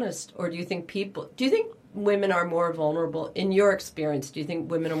not honest, or do you think women are more vulnerable in your experience? Do you think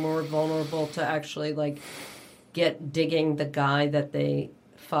women are more vulnerable to actually, like, digging the guy that they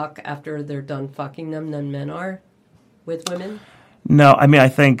fuck after they're done fucking them than men are with women? No, I mean, I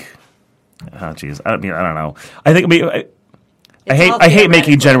think, I don't know. I hate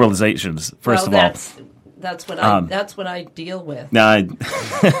making generalizations. First of all, that's what I deal with. No,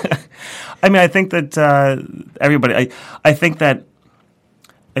 I mean, I think that everybody. I think that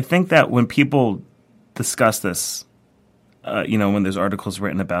when people discuss this, you know, when there's articles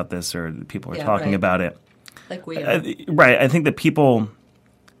written about this or people are talking about it, like we are. Right. I think that people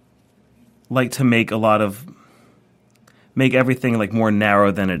like to make everything like more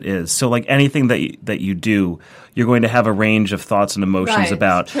narrow than it is. So like anything that you do, you're going to have a range of thoughts and emotions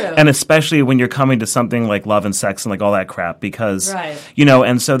about. True. And especially when you're coming to something like love and sex and like all that crap, because you know,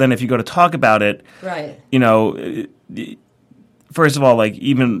 and so then if you go to talk about it, right, you know, first of all, like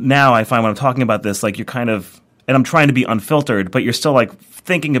even now I find when I'm talking about this, like you're kind of, and I'm trying to be unfiltered, but you're still like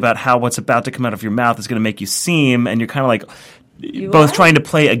thinking about how what's about to come out of your mouth is going to make you seem, and you're kind of like both trying to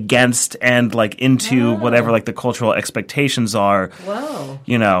play against and like into whatever like the cultural expectations are. Wow.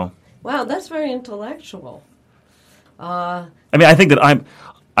 You know. Wow, that's very intellectual. I mean, I think that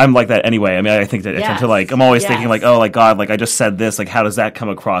I'm like that anyway. I mean, I think that I tend to like, I'm always thinking like, oh, like God, like I just said this, like how does that come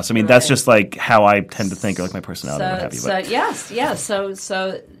across? I mean, that's just like how I tend to think, or like my personality, what have you. So there's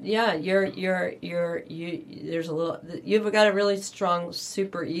a little, you've got a really strong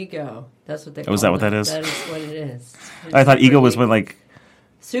super ego. That's what they call it. Is that what that is? That is what it is. I thought ego was when like...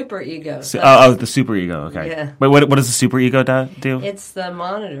 Super ego. The super ego. Okay. Yeah. Wait, what does the super ego do? It's the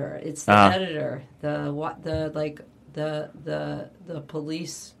monitor. It's the editor. The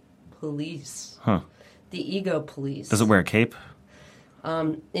police. Huh. The ego police. Does it wear a cape?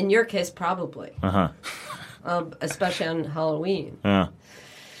 In your case, probably. Especially on Halloween. Yeah.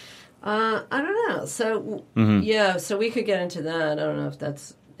 I don't know. So so we could get into that. I don't know if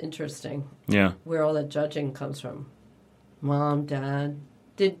that's interesting. Yeah. Where all that judging comes from. Mom, Dad.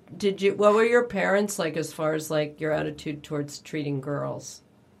 Did you? What were your parents like as far as like your attitude towards treating girls?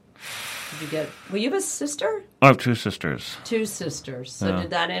 Did you get? Well, you have a sister. I have two sisters. Two sisters. So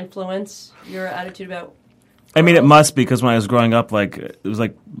did that influence your attitude about? Girls? I mean, it must, because when I was growing up, like it was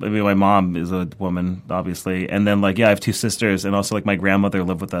like, I mean, my mom is a woman, obviously, and then like I have two sisters, and also like my grandmother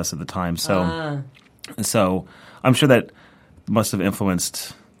lived with us at the time, so I'm sure that must have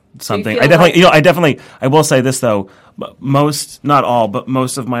influenced something. I will say this though. Most, not all, but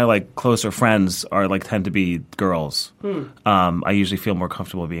most of my like closer friends are like tend to be girls. I usually feel more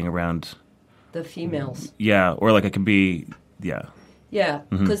comfortable being around the females. Yeah, or like I can be, yeah. Yeah,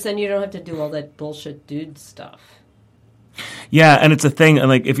 because then you don't have to do all that bullshit dude stuff. Yeah, and it's a thing. And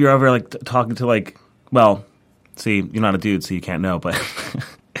like if you're ever like talking to like, well, see, you're not a dude, so you can't know, but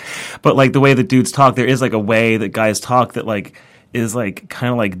but like the way that dudes talk, there is like a way that guys talk that like is like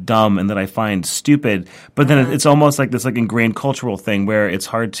kind of like dumb and that I find stupid, but then it's almost like this like ingrained cultural thing where it's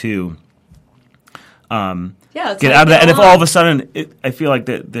hard to get out of that. And if all of a sudden, I feel like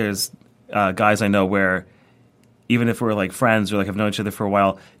that there's guys I know where even if we're like friends or like have known each other for a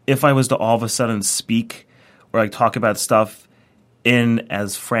while, if I was to all of a sudden speak or like talk about stuff in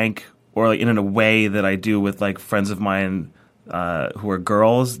as frank or like in a way that I do with like friends of mine who are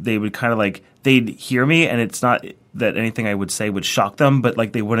girls, they would kind of like, they'd hear me, and it's not that anything I would say would shock them, but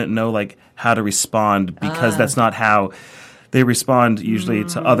like they wouldn't know like how to respond because that's not how they respond usually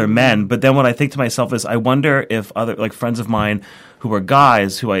to other men. But then what I think to myself is, I wonder if other like friends of mine who are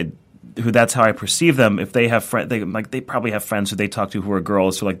guys who that's how I perceive them, if they have they probably have friends who they talk to who are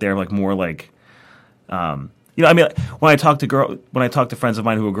girls, so like they're like more like you know, I mean, when I talk to friends of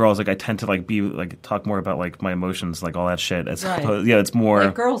mine who are girls, like I tend to like be like talk more about like my emotions, like all that shit. As opposed, it's more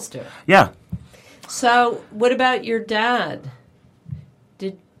like girls do. Yeah. So, what about your dad?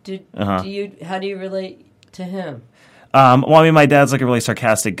 How do you relate to him? Well, I mean, my dad's like a really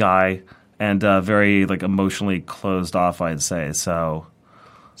sarcastic guy and very like emotionally closed off, I'd say. So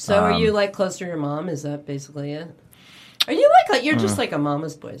are you like close to your mom? Is that basically it? Are you like you're just like a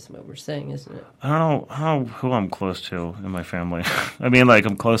mama's boy? Is what we're saying, isn't it? I don't know who I'm close to in my family. I mean, like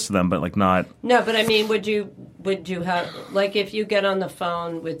I'm close to them, but like not. No, but I mean, would you have like if you get on the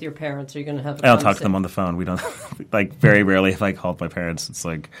phone with your parents, are you going to have? I don't talk to them on the phone. We don't like very rarely. If I call my parents, it's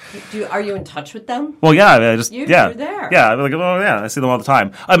like. Are you in touch with them? Well, yeah, I just you're there. Yeah, I'm like, oh yeah, I see them all the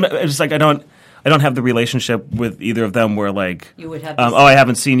time. I'm just like I don't have the relationship with either of them where like you would have. I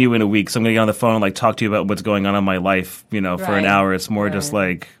haven't seen you in a week, so I'm going to get on the phone and like talk to you about what's going on in my life, you know, for an hour. It's more just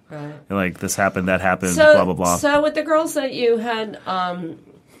like this happened, that happened, blah blah blah. So with the girls that you had,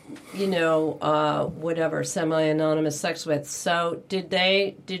 whatever semi-anonymous sex with, so how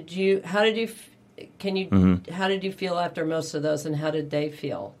did you feel after most of those, and how did they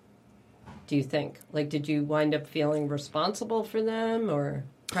feel? Do you think did you wind up feeling responsible for them or?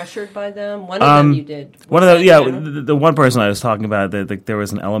 Pressured by them? One of them you did. One of them, the one person I was talking about, that there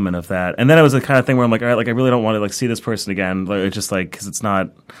was an element of that, and then it was the kind of thing where I'm like, all right, like I really don't want to like see this person again, like it's just like because it's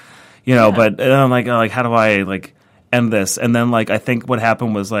not, you know. But then I'm like, oh, like how do I like end this? And then like I think what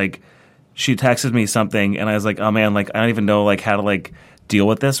happened was like she texted me something, and I was like, oh man, like I don't even know like how to like deal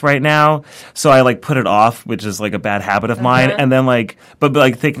with this right now, so I like put it off, which is like a bad habit of mine, and then like but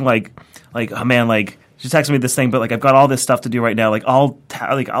like thinking like oh man, like. She texted me this thing, but like I've got all this stuff to do right now. Like I'll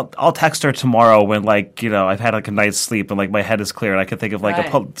text her tomorrow when like you know I've had like a night's sleep and like my head is clear and I can think of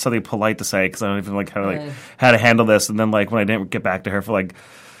like something polite to say because I don't even like how to handle this. And then like when I didn't get back to her for like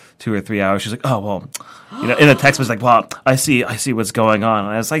 2 or 3 hours. She's like, oh, well, in a text was like, well, I see what's going on.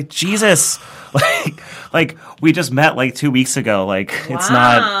 And I was like, Jesus, like we just met like 2 weeks ago. Like, it's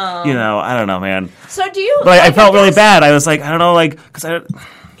not, I don't know, man. So do you? But I felt really bad. I was like, I don't know, like, because I.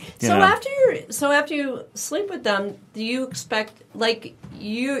 After you sleep with them, do you expect, like,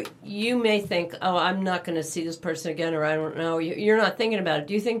 you may think, oh, I'm not going to see this person again, or I don't know. You're not thinking about it.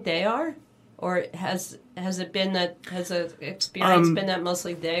 Do you think they are? Or has the experience been that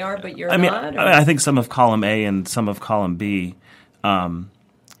mostly they are, but you're not? I think some of column A and some of column B.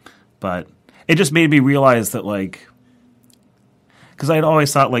 But it just made me realize that, like, because I had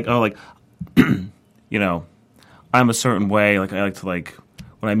always thought, like, oh, like, I'm a certain way. Like, I like to, like,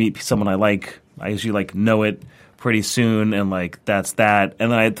 when I meet someone I like, I usually, like, know it pretty soon, and, like, that's that.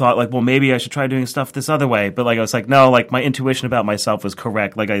 And then I thought, like, well, maybe I should try doing stuff this other way. But, like, I was like, no, like, my intuition about myself was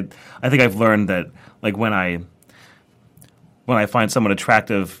correct. Like, I think I've learned that, like, when I find someone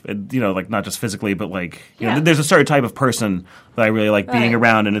attractive, like, not just physically, but, like, there's a certain type of person that I really like being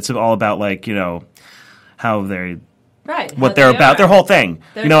around, and it's all about, like, how they're... Right. What they're about, their whole thing.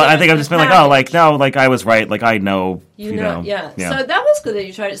 I think I've just been like, oh, like, no, like, I was right. Like, I know. Yeah. So that was good that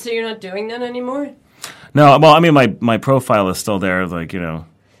you tried it. So you're not doing that anymore? No, well, I mean, my profile is still there. Like,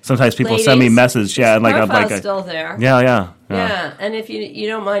 sometimes people send me messages. Yeah, and like, I'm like, still there. Yeah. And if you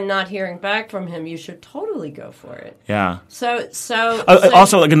don't mind not hearing back from him, you should totally go for it. Yeah. So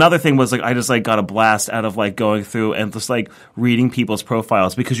also, like, another thing was, like, I just, like, got a blast out of, like, going through and just, like, reading people's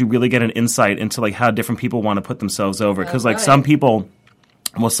profiles, because you really get an insight into, like, how different people want to put themselves over. Because, like, some people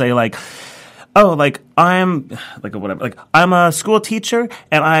will say, like, oh, like, I'm, like, whatever, like, I'm a school teacher,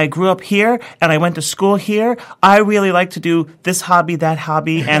 and I grew up here, and I went to school here. I really like to do this hobby, that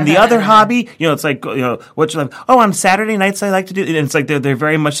hobby, and the other hobby. It's like, what you like? Oh, on Saturday nights I like to do, and it's like, they're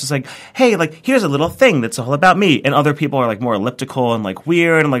very much just like, hey, like, here's a little thing that's all about me. And other people are, like, more elliptical and, like,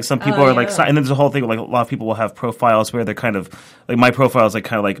 weird, and, like, some people are, like, and then there's a whole thing, like, a lot of people will have profiles where they're kind of, like, my profile is, like,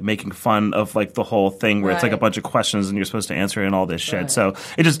 kind of, like, making fun of, like, the whole thing, where it's, like, a bunch of questions, and you're supposed to answer it and all this shit. Right. So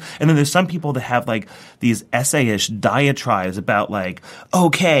it just, and then there's some people that have, like, these essayish diatribes about, like,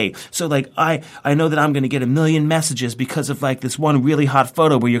 okay, so, like, I know that I'm going to get 1 million messages because of, like, this one really hot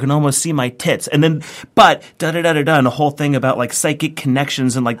photo where you can almost see my tits, and then, but da-da-da-da-da, and a whole thing about, like, psychic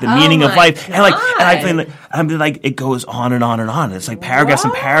connections and, like, the meaning of life. God. And, like, I'm like, it goes on and on and on. It's, like, paragraphs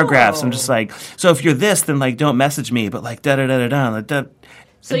and paragraphs. I'm just like, so if you're this, then, like, don't message me, but, like, da-da-da-da-da, like, that.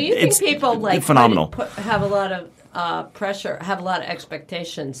 So you think people, like, phenomenal. Have a lot of pressure, have a lot of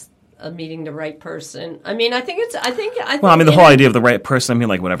expectations of meeting the right person. I mean, I think well, I mean, the whole idea of the right person, I mean,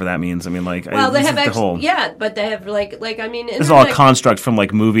 like, whatever that means. I mean, like, well, they have but they have, like, I mean, this is all a construct from,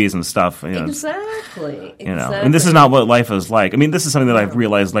 like, movies and stuff. Exactly. And this is not what life is like. I mean, this is something that I've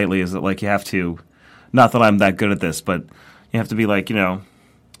realized lately, is that, like, you have to, not that I'm that good at this, but you have to be, like,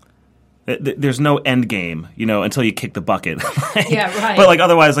 there's no end game, until you kick the bucket. Yeah, right. But, like,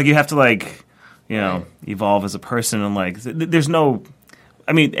 otherwise, like, you have to, like, evolve as a person, and, like, there's no.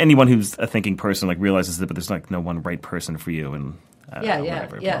 I mean, anyone who's a thinking person, like, realizes that, but there's, like, no one right person for you, and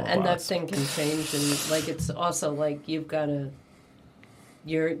whatever, blah, blah, and blah. that thing can change, and, like, it's also like you've got to,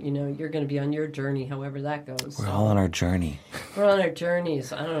 you're going to be on your journey, however that goes. We're all on our journey. We're on our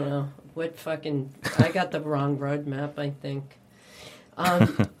journeys. I don't know I got the wrong roadmap, I think.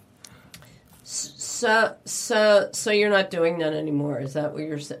 So you're not doing that anymore? Is that what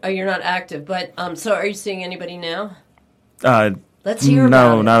you're saying? Oh, you're not active, but so are you seeing anybody now? Let's hear about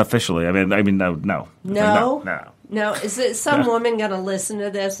it. No, not officially. I mean, no. No. Is it some woman going to listen to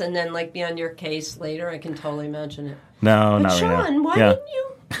this and then, like, be on your case later? I can totally imagine it. No, but not Sean, why didn't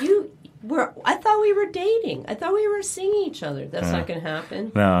you I thought we were dating. I thought we were seeing each other. That's not going to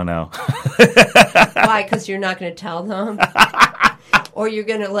happen. No. Why? Because you're not going to tell them? Or you're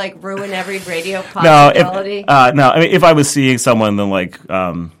going to, like, ruin every radio possibility? No, I mean, if I was seeing someone, then, like,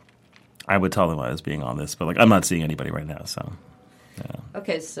 I would tell them I was being on this. But, like, I'm not seeing anybody right now, so. Yeah.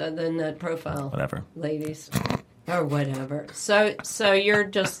 Okay, so then that profile. Whatever. Ladies. Or whatever. So you're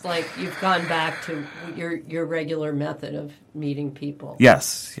just, like, you've gone back to your regular method of meeting people.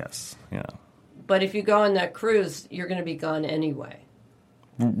 Yes. Yeah. But if you go on that cruise, you're going to be gone anyway.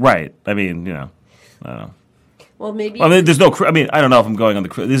 Right. I mean, I don't know. Well, maybe. I mean, there's no. I mean, I don't know if I'm going on the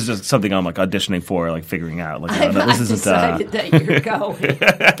cruise. This is just something I'm, like, auditioning for, like, figuring out. Like, I've decided that you're going.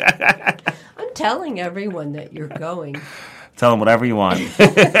 I'm telling everyone that you're going. Tell them whatever you want.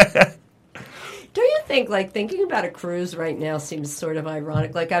 Don't you think, like, thinking about a cruise right now seems sort of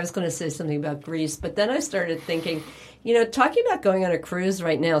ironic? Like, I was going to say something about Greece, but then I started thinking, talking about going on a cruise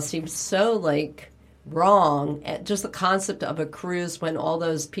right now seems so, like, wrong. Just the concept of a cruise when all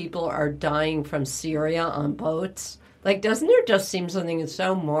those people are dying from Syria on boats. Like, doesn't there just seem something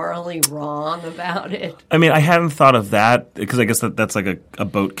so morally wrong about it? I mean, I hadn't thought of that because I guess that's like a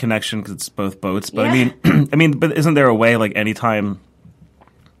boat connection because it's both boats. But Yeah. I mean, but isn't there a way like anytime,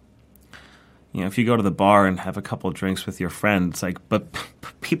 if you go to the bar and have a couple of drinks with your friend, it's like, but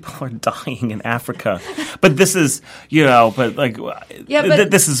people are dying in Africa. But this is, but like,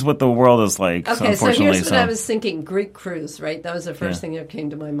 this is what the world is like. Okay, so unfortunately, here's what I was thinking. Greek cruise, right? That was the first thing that came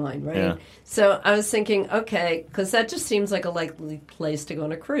to my mind, right? Yeah. So I was thinking, okay, because that just seems like a likely place to go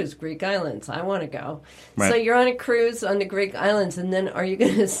on a cruise, Greek islands. I want to go. Right. So you're on a cruise on the Greek islands, and then are you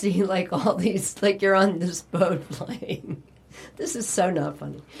going to see like all these, like you're on this boat playing. This is so not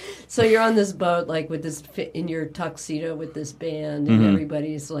funny. So you're on this boat, like with this in your tuxedo with this band, and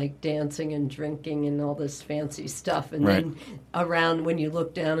everybody's like dancing and drinking and all this fancy stuff. And then around, when you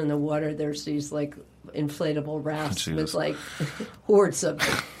look down in the water, there's these like inflatable rafts with like hordes of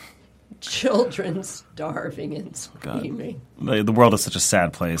children starving and screaming. God. The world is such a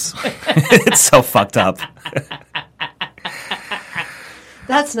sad place. It's so fucked up.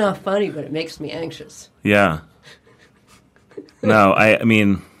 That's not funny, but it makes me anxious. Yeah. No, I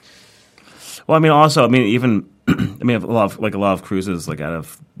mean, even, a lot of cruises, like, out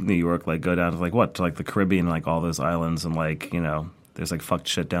of New York, like, go down to, like, to, like, the Caribbean, like, all those islands, and, like, there's, like, fucked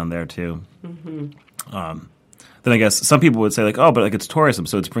shit down there, too. Mm-hmm. Then I guess some people would say, like, oh, but, like, it's tourism,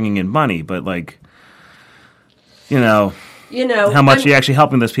 so it's bringing in money, but, like, how much are you actually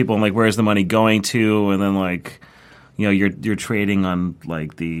helping those people, and, like, where's the money going to, and then, like, you're trading on,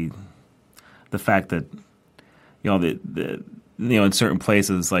 like, the fact that, in certain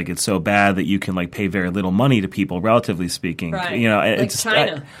places, like, it's so bad that you can, like, pay very little money to people, relatively speaking. Right. It's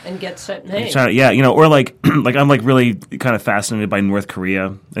China and get set made. China, yeah, or like, like I'm like really kind of fascinated by North Korea.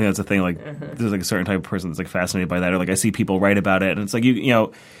 I think that's a thing. Like, there's like a certain type of person that's like fascinated by that, or like I see people write about it, and it's like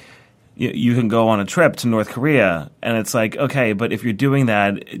you can go on a trip to North Korea, and it's like, okay, but if you're doing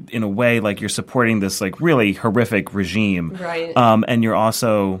that in a way, like, you're supporting this like really horrific regime, right? And you're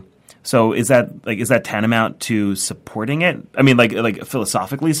also. So is that tantamount to supporting it? I mean, like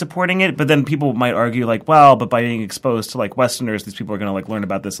philosophically supporting it, but then people might argue like, well, but by being exposed to like Westerners, these people are going to like learn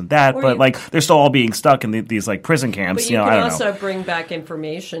about this and that, but like they're still all being stuck in these like prison camps. But you I can don't also know. bring back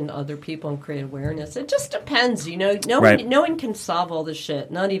information to other people and create awareness. It just depends, No Right. one can solve all this shit,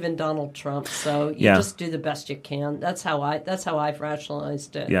 not even Donald Trump. So you just do the best you can. That's how I've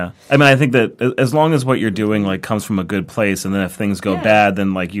rationalized it. Yeah, I mean, I think that as long as what you're doing like comes from a good place, and then if things go bad,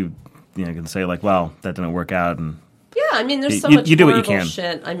 then like you can say like, well, that didn't work out, and I mean, there's so much you do what you horrible can.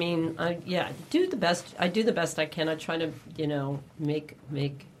 shit. I mean, I do the best. I do the best I can. I try to,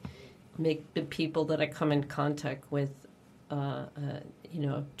 make the people that I come in contact with, try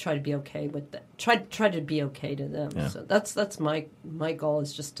to be okay with that. Try to be okay to them. Yeah. So that's my goal,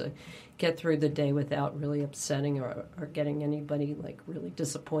 is just to get through the day without really upsetting or getting anybody like really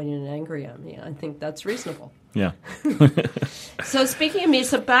disappointed and angry at me. I think that's reasonable. Yeah. So speaking of me,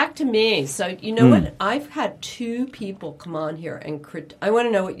 so back to me. So you know what? I've had two people come on here and I want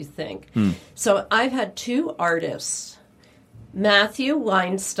to know what you think. So I've had two artists, Matthew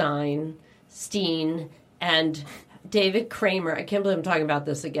Weinstein, and David Kramer. I can't believe I'm talking about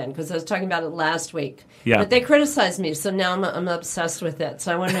this again because I was talking about it last week. Yeah. But they criticized me, so now I'm obsessed with it.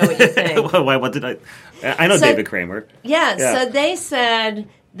 So I want to know what you think. What did I know David Kramer. Yeah, so they said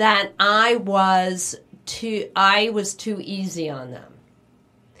that I was too easy on them.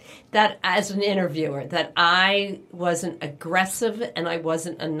 That as an interviewer, that I wasn't aggressive and I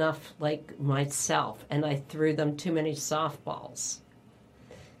wasn't enough like myself, and I threw them too many softballs.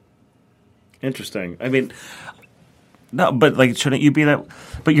 Interesting. I mean, no, but like, shouldn't you be that?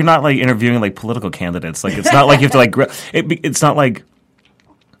 But you're not like interviewing like political candidates. Like, it's not like you have to like. It's not like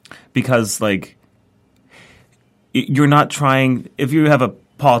because like you're not trying. If you have a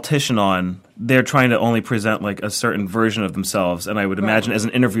politician on, they're trying to only present like a certain version of themselves, and I would imagine as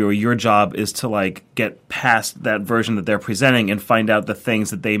an interviewer, your job is to like get past that version that they're presenting and find out the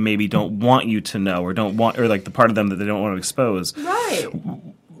things that they maybe don't want you to know, or don't want, or like the part of them that they don't want to expose. Right.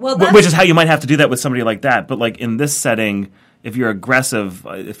 Well, which is how you might have to do that with somebody like that. But like in this setting, if you're aggressive,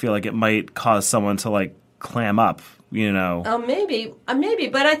 I feel like it might cause someone to like clam up. Oh, maybe,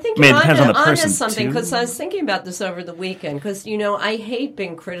 but I think it depends on the onto person something, too. because I was thinking about this over the weekend. Because I hate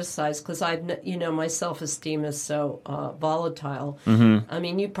being criticized because my self-esteem is so volatile. Mm-hmm. I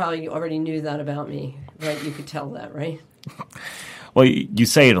mean, you probably already knew that about me, right? You could tell that, right? Well, you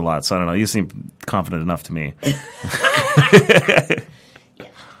say it a lot, so I don't know. You seem confident enough to me.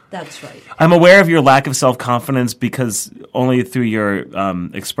 That's right. I'm aware of your lack of self-confidence because only through your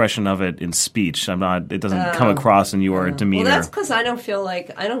expression of it in speech. I'm not. It doesn't come across in your demeanor. Well, that's because I don't feel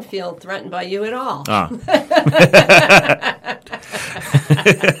threatened by you at all.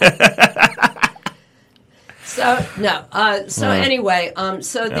 So no. Anyway,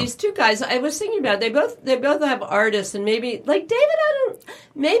 these two guys, I was thinking about. They both have artists, and maybe like David.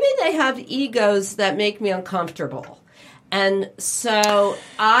 Maybe they have egos that make me uncomfortable. And so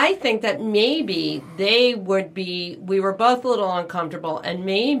I think that maybe we were both a little uncomfortable, and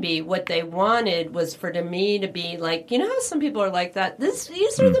maybe what they wanted was for me to be like, how some people are like that?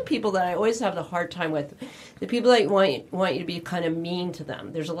 These are the people that I always have the hard time with. The people that want you to be kind of mean to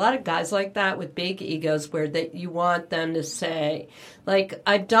them. There's a lot of guys like that with big egos where you want them to say, like,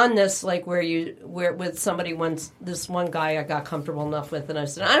 I've done this, like where with somebody once, this one guy I got comfortable enough with, and I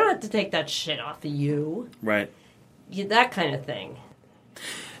said, I don't have to take that shit off of you. Right. That kind of thing.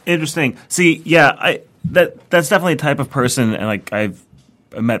 Interesting. See, yeah, that's definitely a type of person, and like I've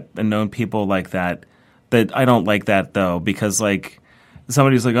met and known people like that. That I don't like that though, because like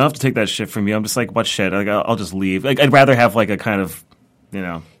somebody's like, I have to take that shit from you. I'm just like, what shit? Like, I'll just leave. Like, I'd rather have like a kind of,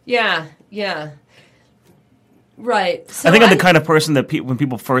 Yeah. Right. So I think I'm the kind of person that when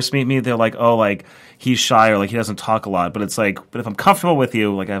people first meet me, they're like, oh, like he's shy or like he doesn't talk a lot. But it's like, if I'm comfortable with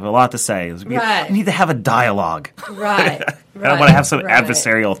you, like I have a lot to say. Right. You need to have a dialogue. Right. I don't want to have some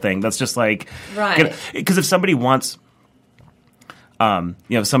adversarial thing. That's just like, right. Because if somebody wants,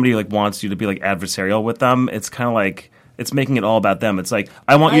 if somebody like wants you to be like adversarial with them, it's kind of like it's making it all about them. It's like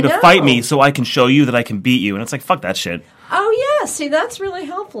I want you to fight me so I can show you that I can beat you, and it's like fuck that shit. Oh, yeah. See, that's really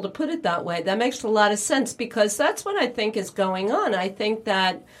helpful to put it that way. That makes a lot of sense because that's what I think is going on. I think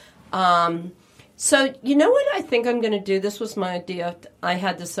that, so you know what I think I'm going to do? This was my idea. I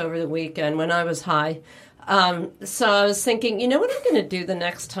had this over the weekend when I was high. So I was thinking, you know what I'm going to do the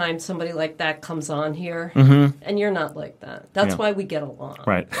next time somebody like that comes on here? Mm-hmm. And you're not like that. That's why we get along.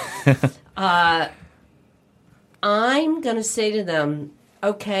 Right. I'm going to say to them,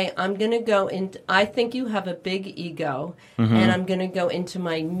 okay, I'm going to go into, I think you have a big ego, and I'm going to go into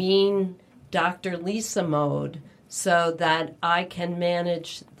my mean Dr. Lisa mode so that I can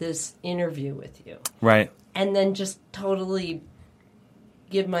manage this interview with you. Right. And then just totally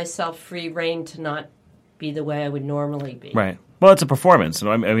give myself free rein to not be the way I would normally be. Right. Well, it's a performance.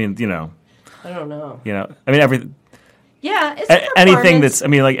 I mean, I don't know. I mean, everything. Yeah, it's a anything that's, I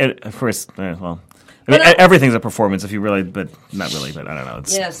mean, like, of course, everything's a performance if you really, but not really, but I don't know.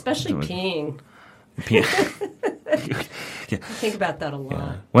 Especially peeing. Yeah. I think about that a lot.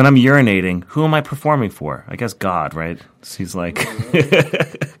 Yeah. When I'm urinating, who am I performing for? I guess God, right? He's like...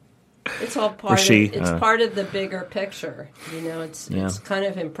 It's all part of part of the bigger picture. It's kind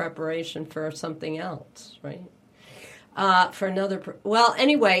of in preparation for something else, right? For another,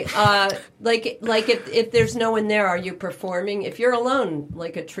 anyway, like if there's no one there, are you performing? If you're alone,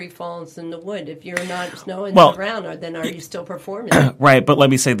 like a tree falls in the wood, if you're not, no one's around, then are you still performing? Right, but let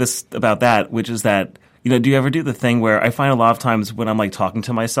me say this about that, which is that, do you ever do the thing where I find a lot of times when I'm like talking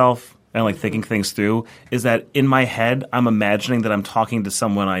to myself and like thinking things through, is that in my head I'm imagining that I'm talking to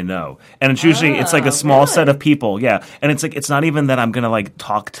someone I know, and it's usually it's like a small set of people, and it's like it's not even that I'm gonna like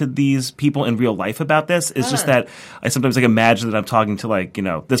talk to these people in real life about this. It's just that I sometimes like imagine that I'm talking to like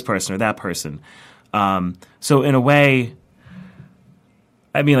this person or that person. So in a way,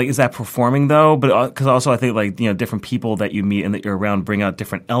 I mean, like, is that performing though? But because also I think like different people that you meet and that you're around bring out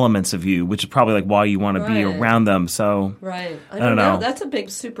different elements of you, which is probably like why you want to be around them. So I don't know. That's a big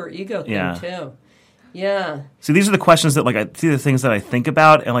super ego thing too. Yeah. See, these are the questions that these are the things that I think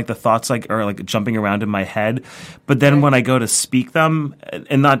about, and like the thoughts are like jumping around in my head. But then when I go to speak them,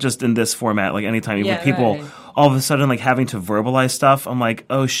 and not just in this format, like anytime with people, all of a sudden like having to verbalize stuff, I'm like,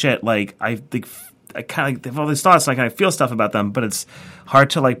 oh shit, like I kind of have all these thoughts, like I feel stuff about them, but it's hard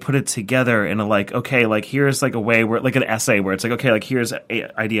to like put it together in a like, okay, like here's like a way where like an essay where it's like, okay, like here's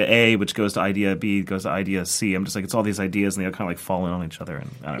idea A, which goes to idea B, goes to idea C. I'm just like, it's all these ideas and they all kind of like fall in on each other, and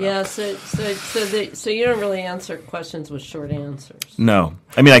I don't know. Yeah, so you don't really answer questions with short answers. No,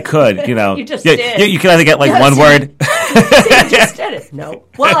 I mean I could, you just did. You can either get like one word. You just did it. No,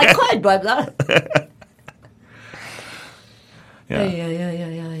 well I could, but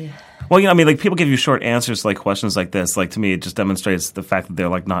yeah. Well, I mean, like people give you short answers to like questions like this. Like to me, it just demonstrates the fact that they're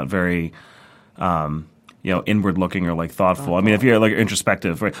like not very, inward looking or like thoughtful. I mean, if you're like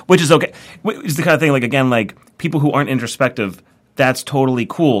introspective, right, which is okay, which is the kind of thing. Like again, like people who aren't introspective, that's totally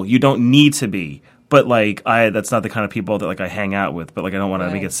cool. You don't need to be, but like that's not the kind of people that like I hang out with. But like I don't want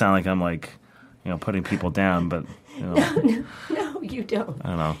to make it sound like I'm like, putting people down. But No, you don't. I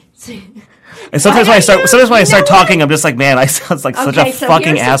don't know. See, And sometimes when I start talking, I'm just like, man, I sound like such a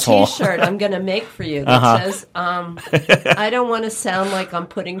fucking asshole. Here's a T-shirt I'm going to make for you that says, "I don't want to sound like I'm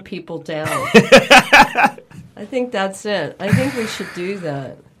putting people down." I think that's it. I think we should do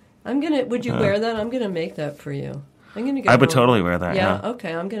that. Would you wear that? I'm gonna make that for you. I'm gonna. I would totally wear that. Yeah.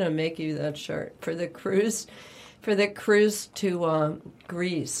 Okay. I'm gonna make you that shirt for the cruise, to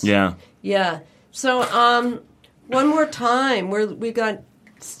Greece. Yeah. Yeah. So one more time. We got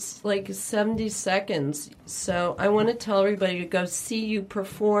like 70 seconds. So I want to tell everybody to go see you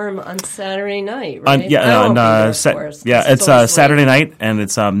perform on Saturday night. Right? It's Saturday night, and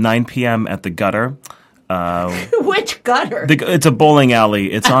it's 9 p.m. at the Gutter. Which Gutter? It's a bowling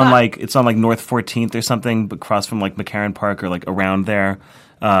alley. It's on like North 14th or something, but across from like McCarran Park or like around there.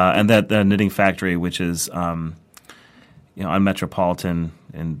 And that the Knitting Factory, which is on Metropolitan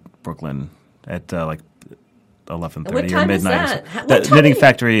in Brooklyn at like 11:30 or midnight. That Knitting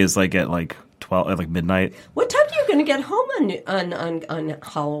Factory is like at like 12 at like midnight. What time are you going to get home on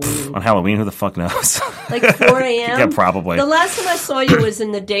Halloween? On Halloween, who the fuck knows? Like 4 a.m. Yeah, probably. The last time I saw you was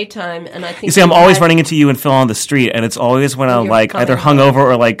in the daytime, and I think you see, I'm always running into you and Phil on the street, and it's always when I'm like either hungover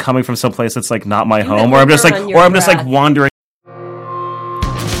or like coming from someplace that's like not my home, or I'm just like wandering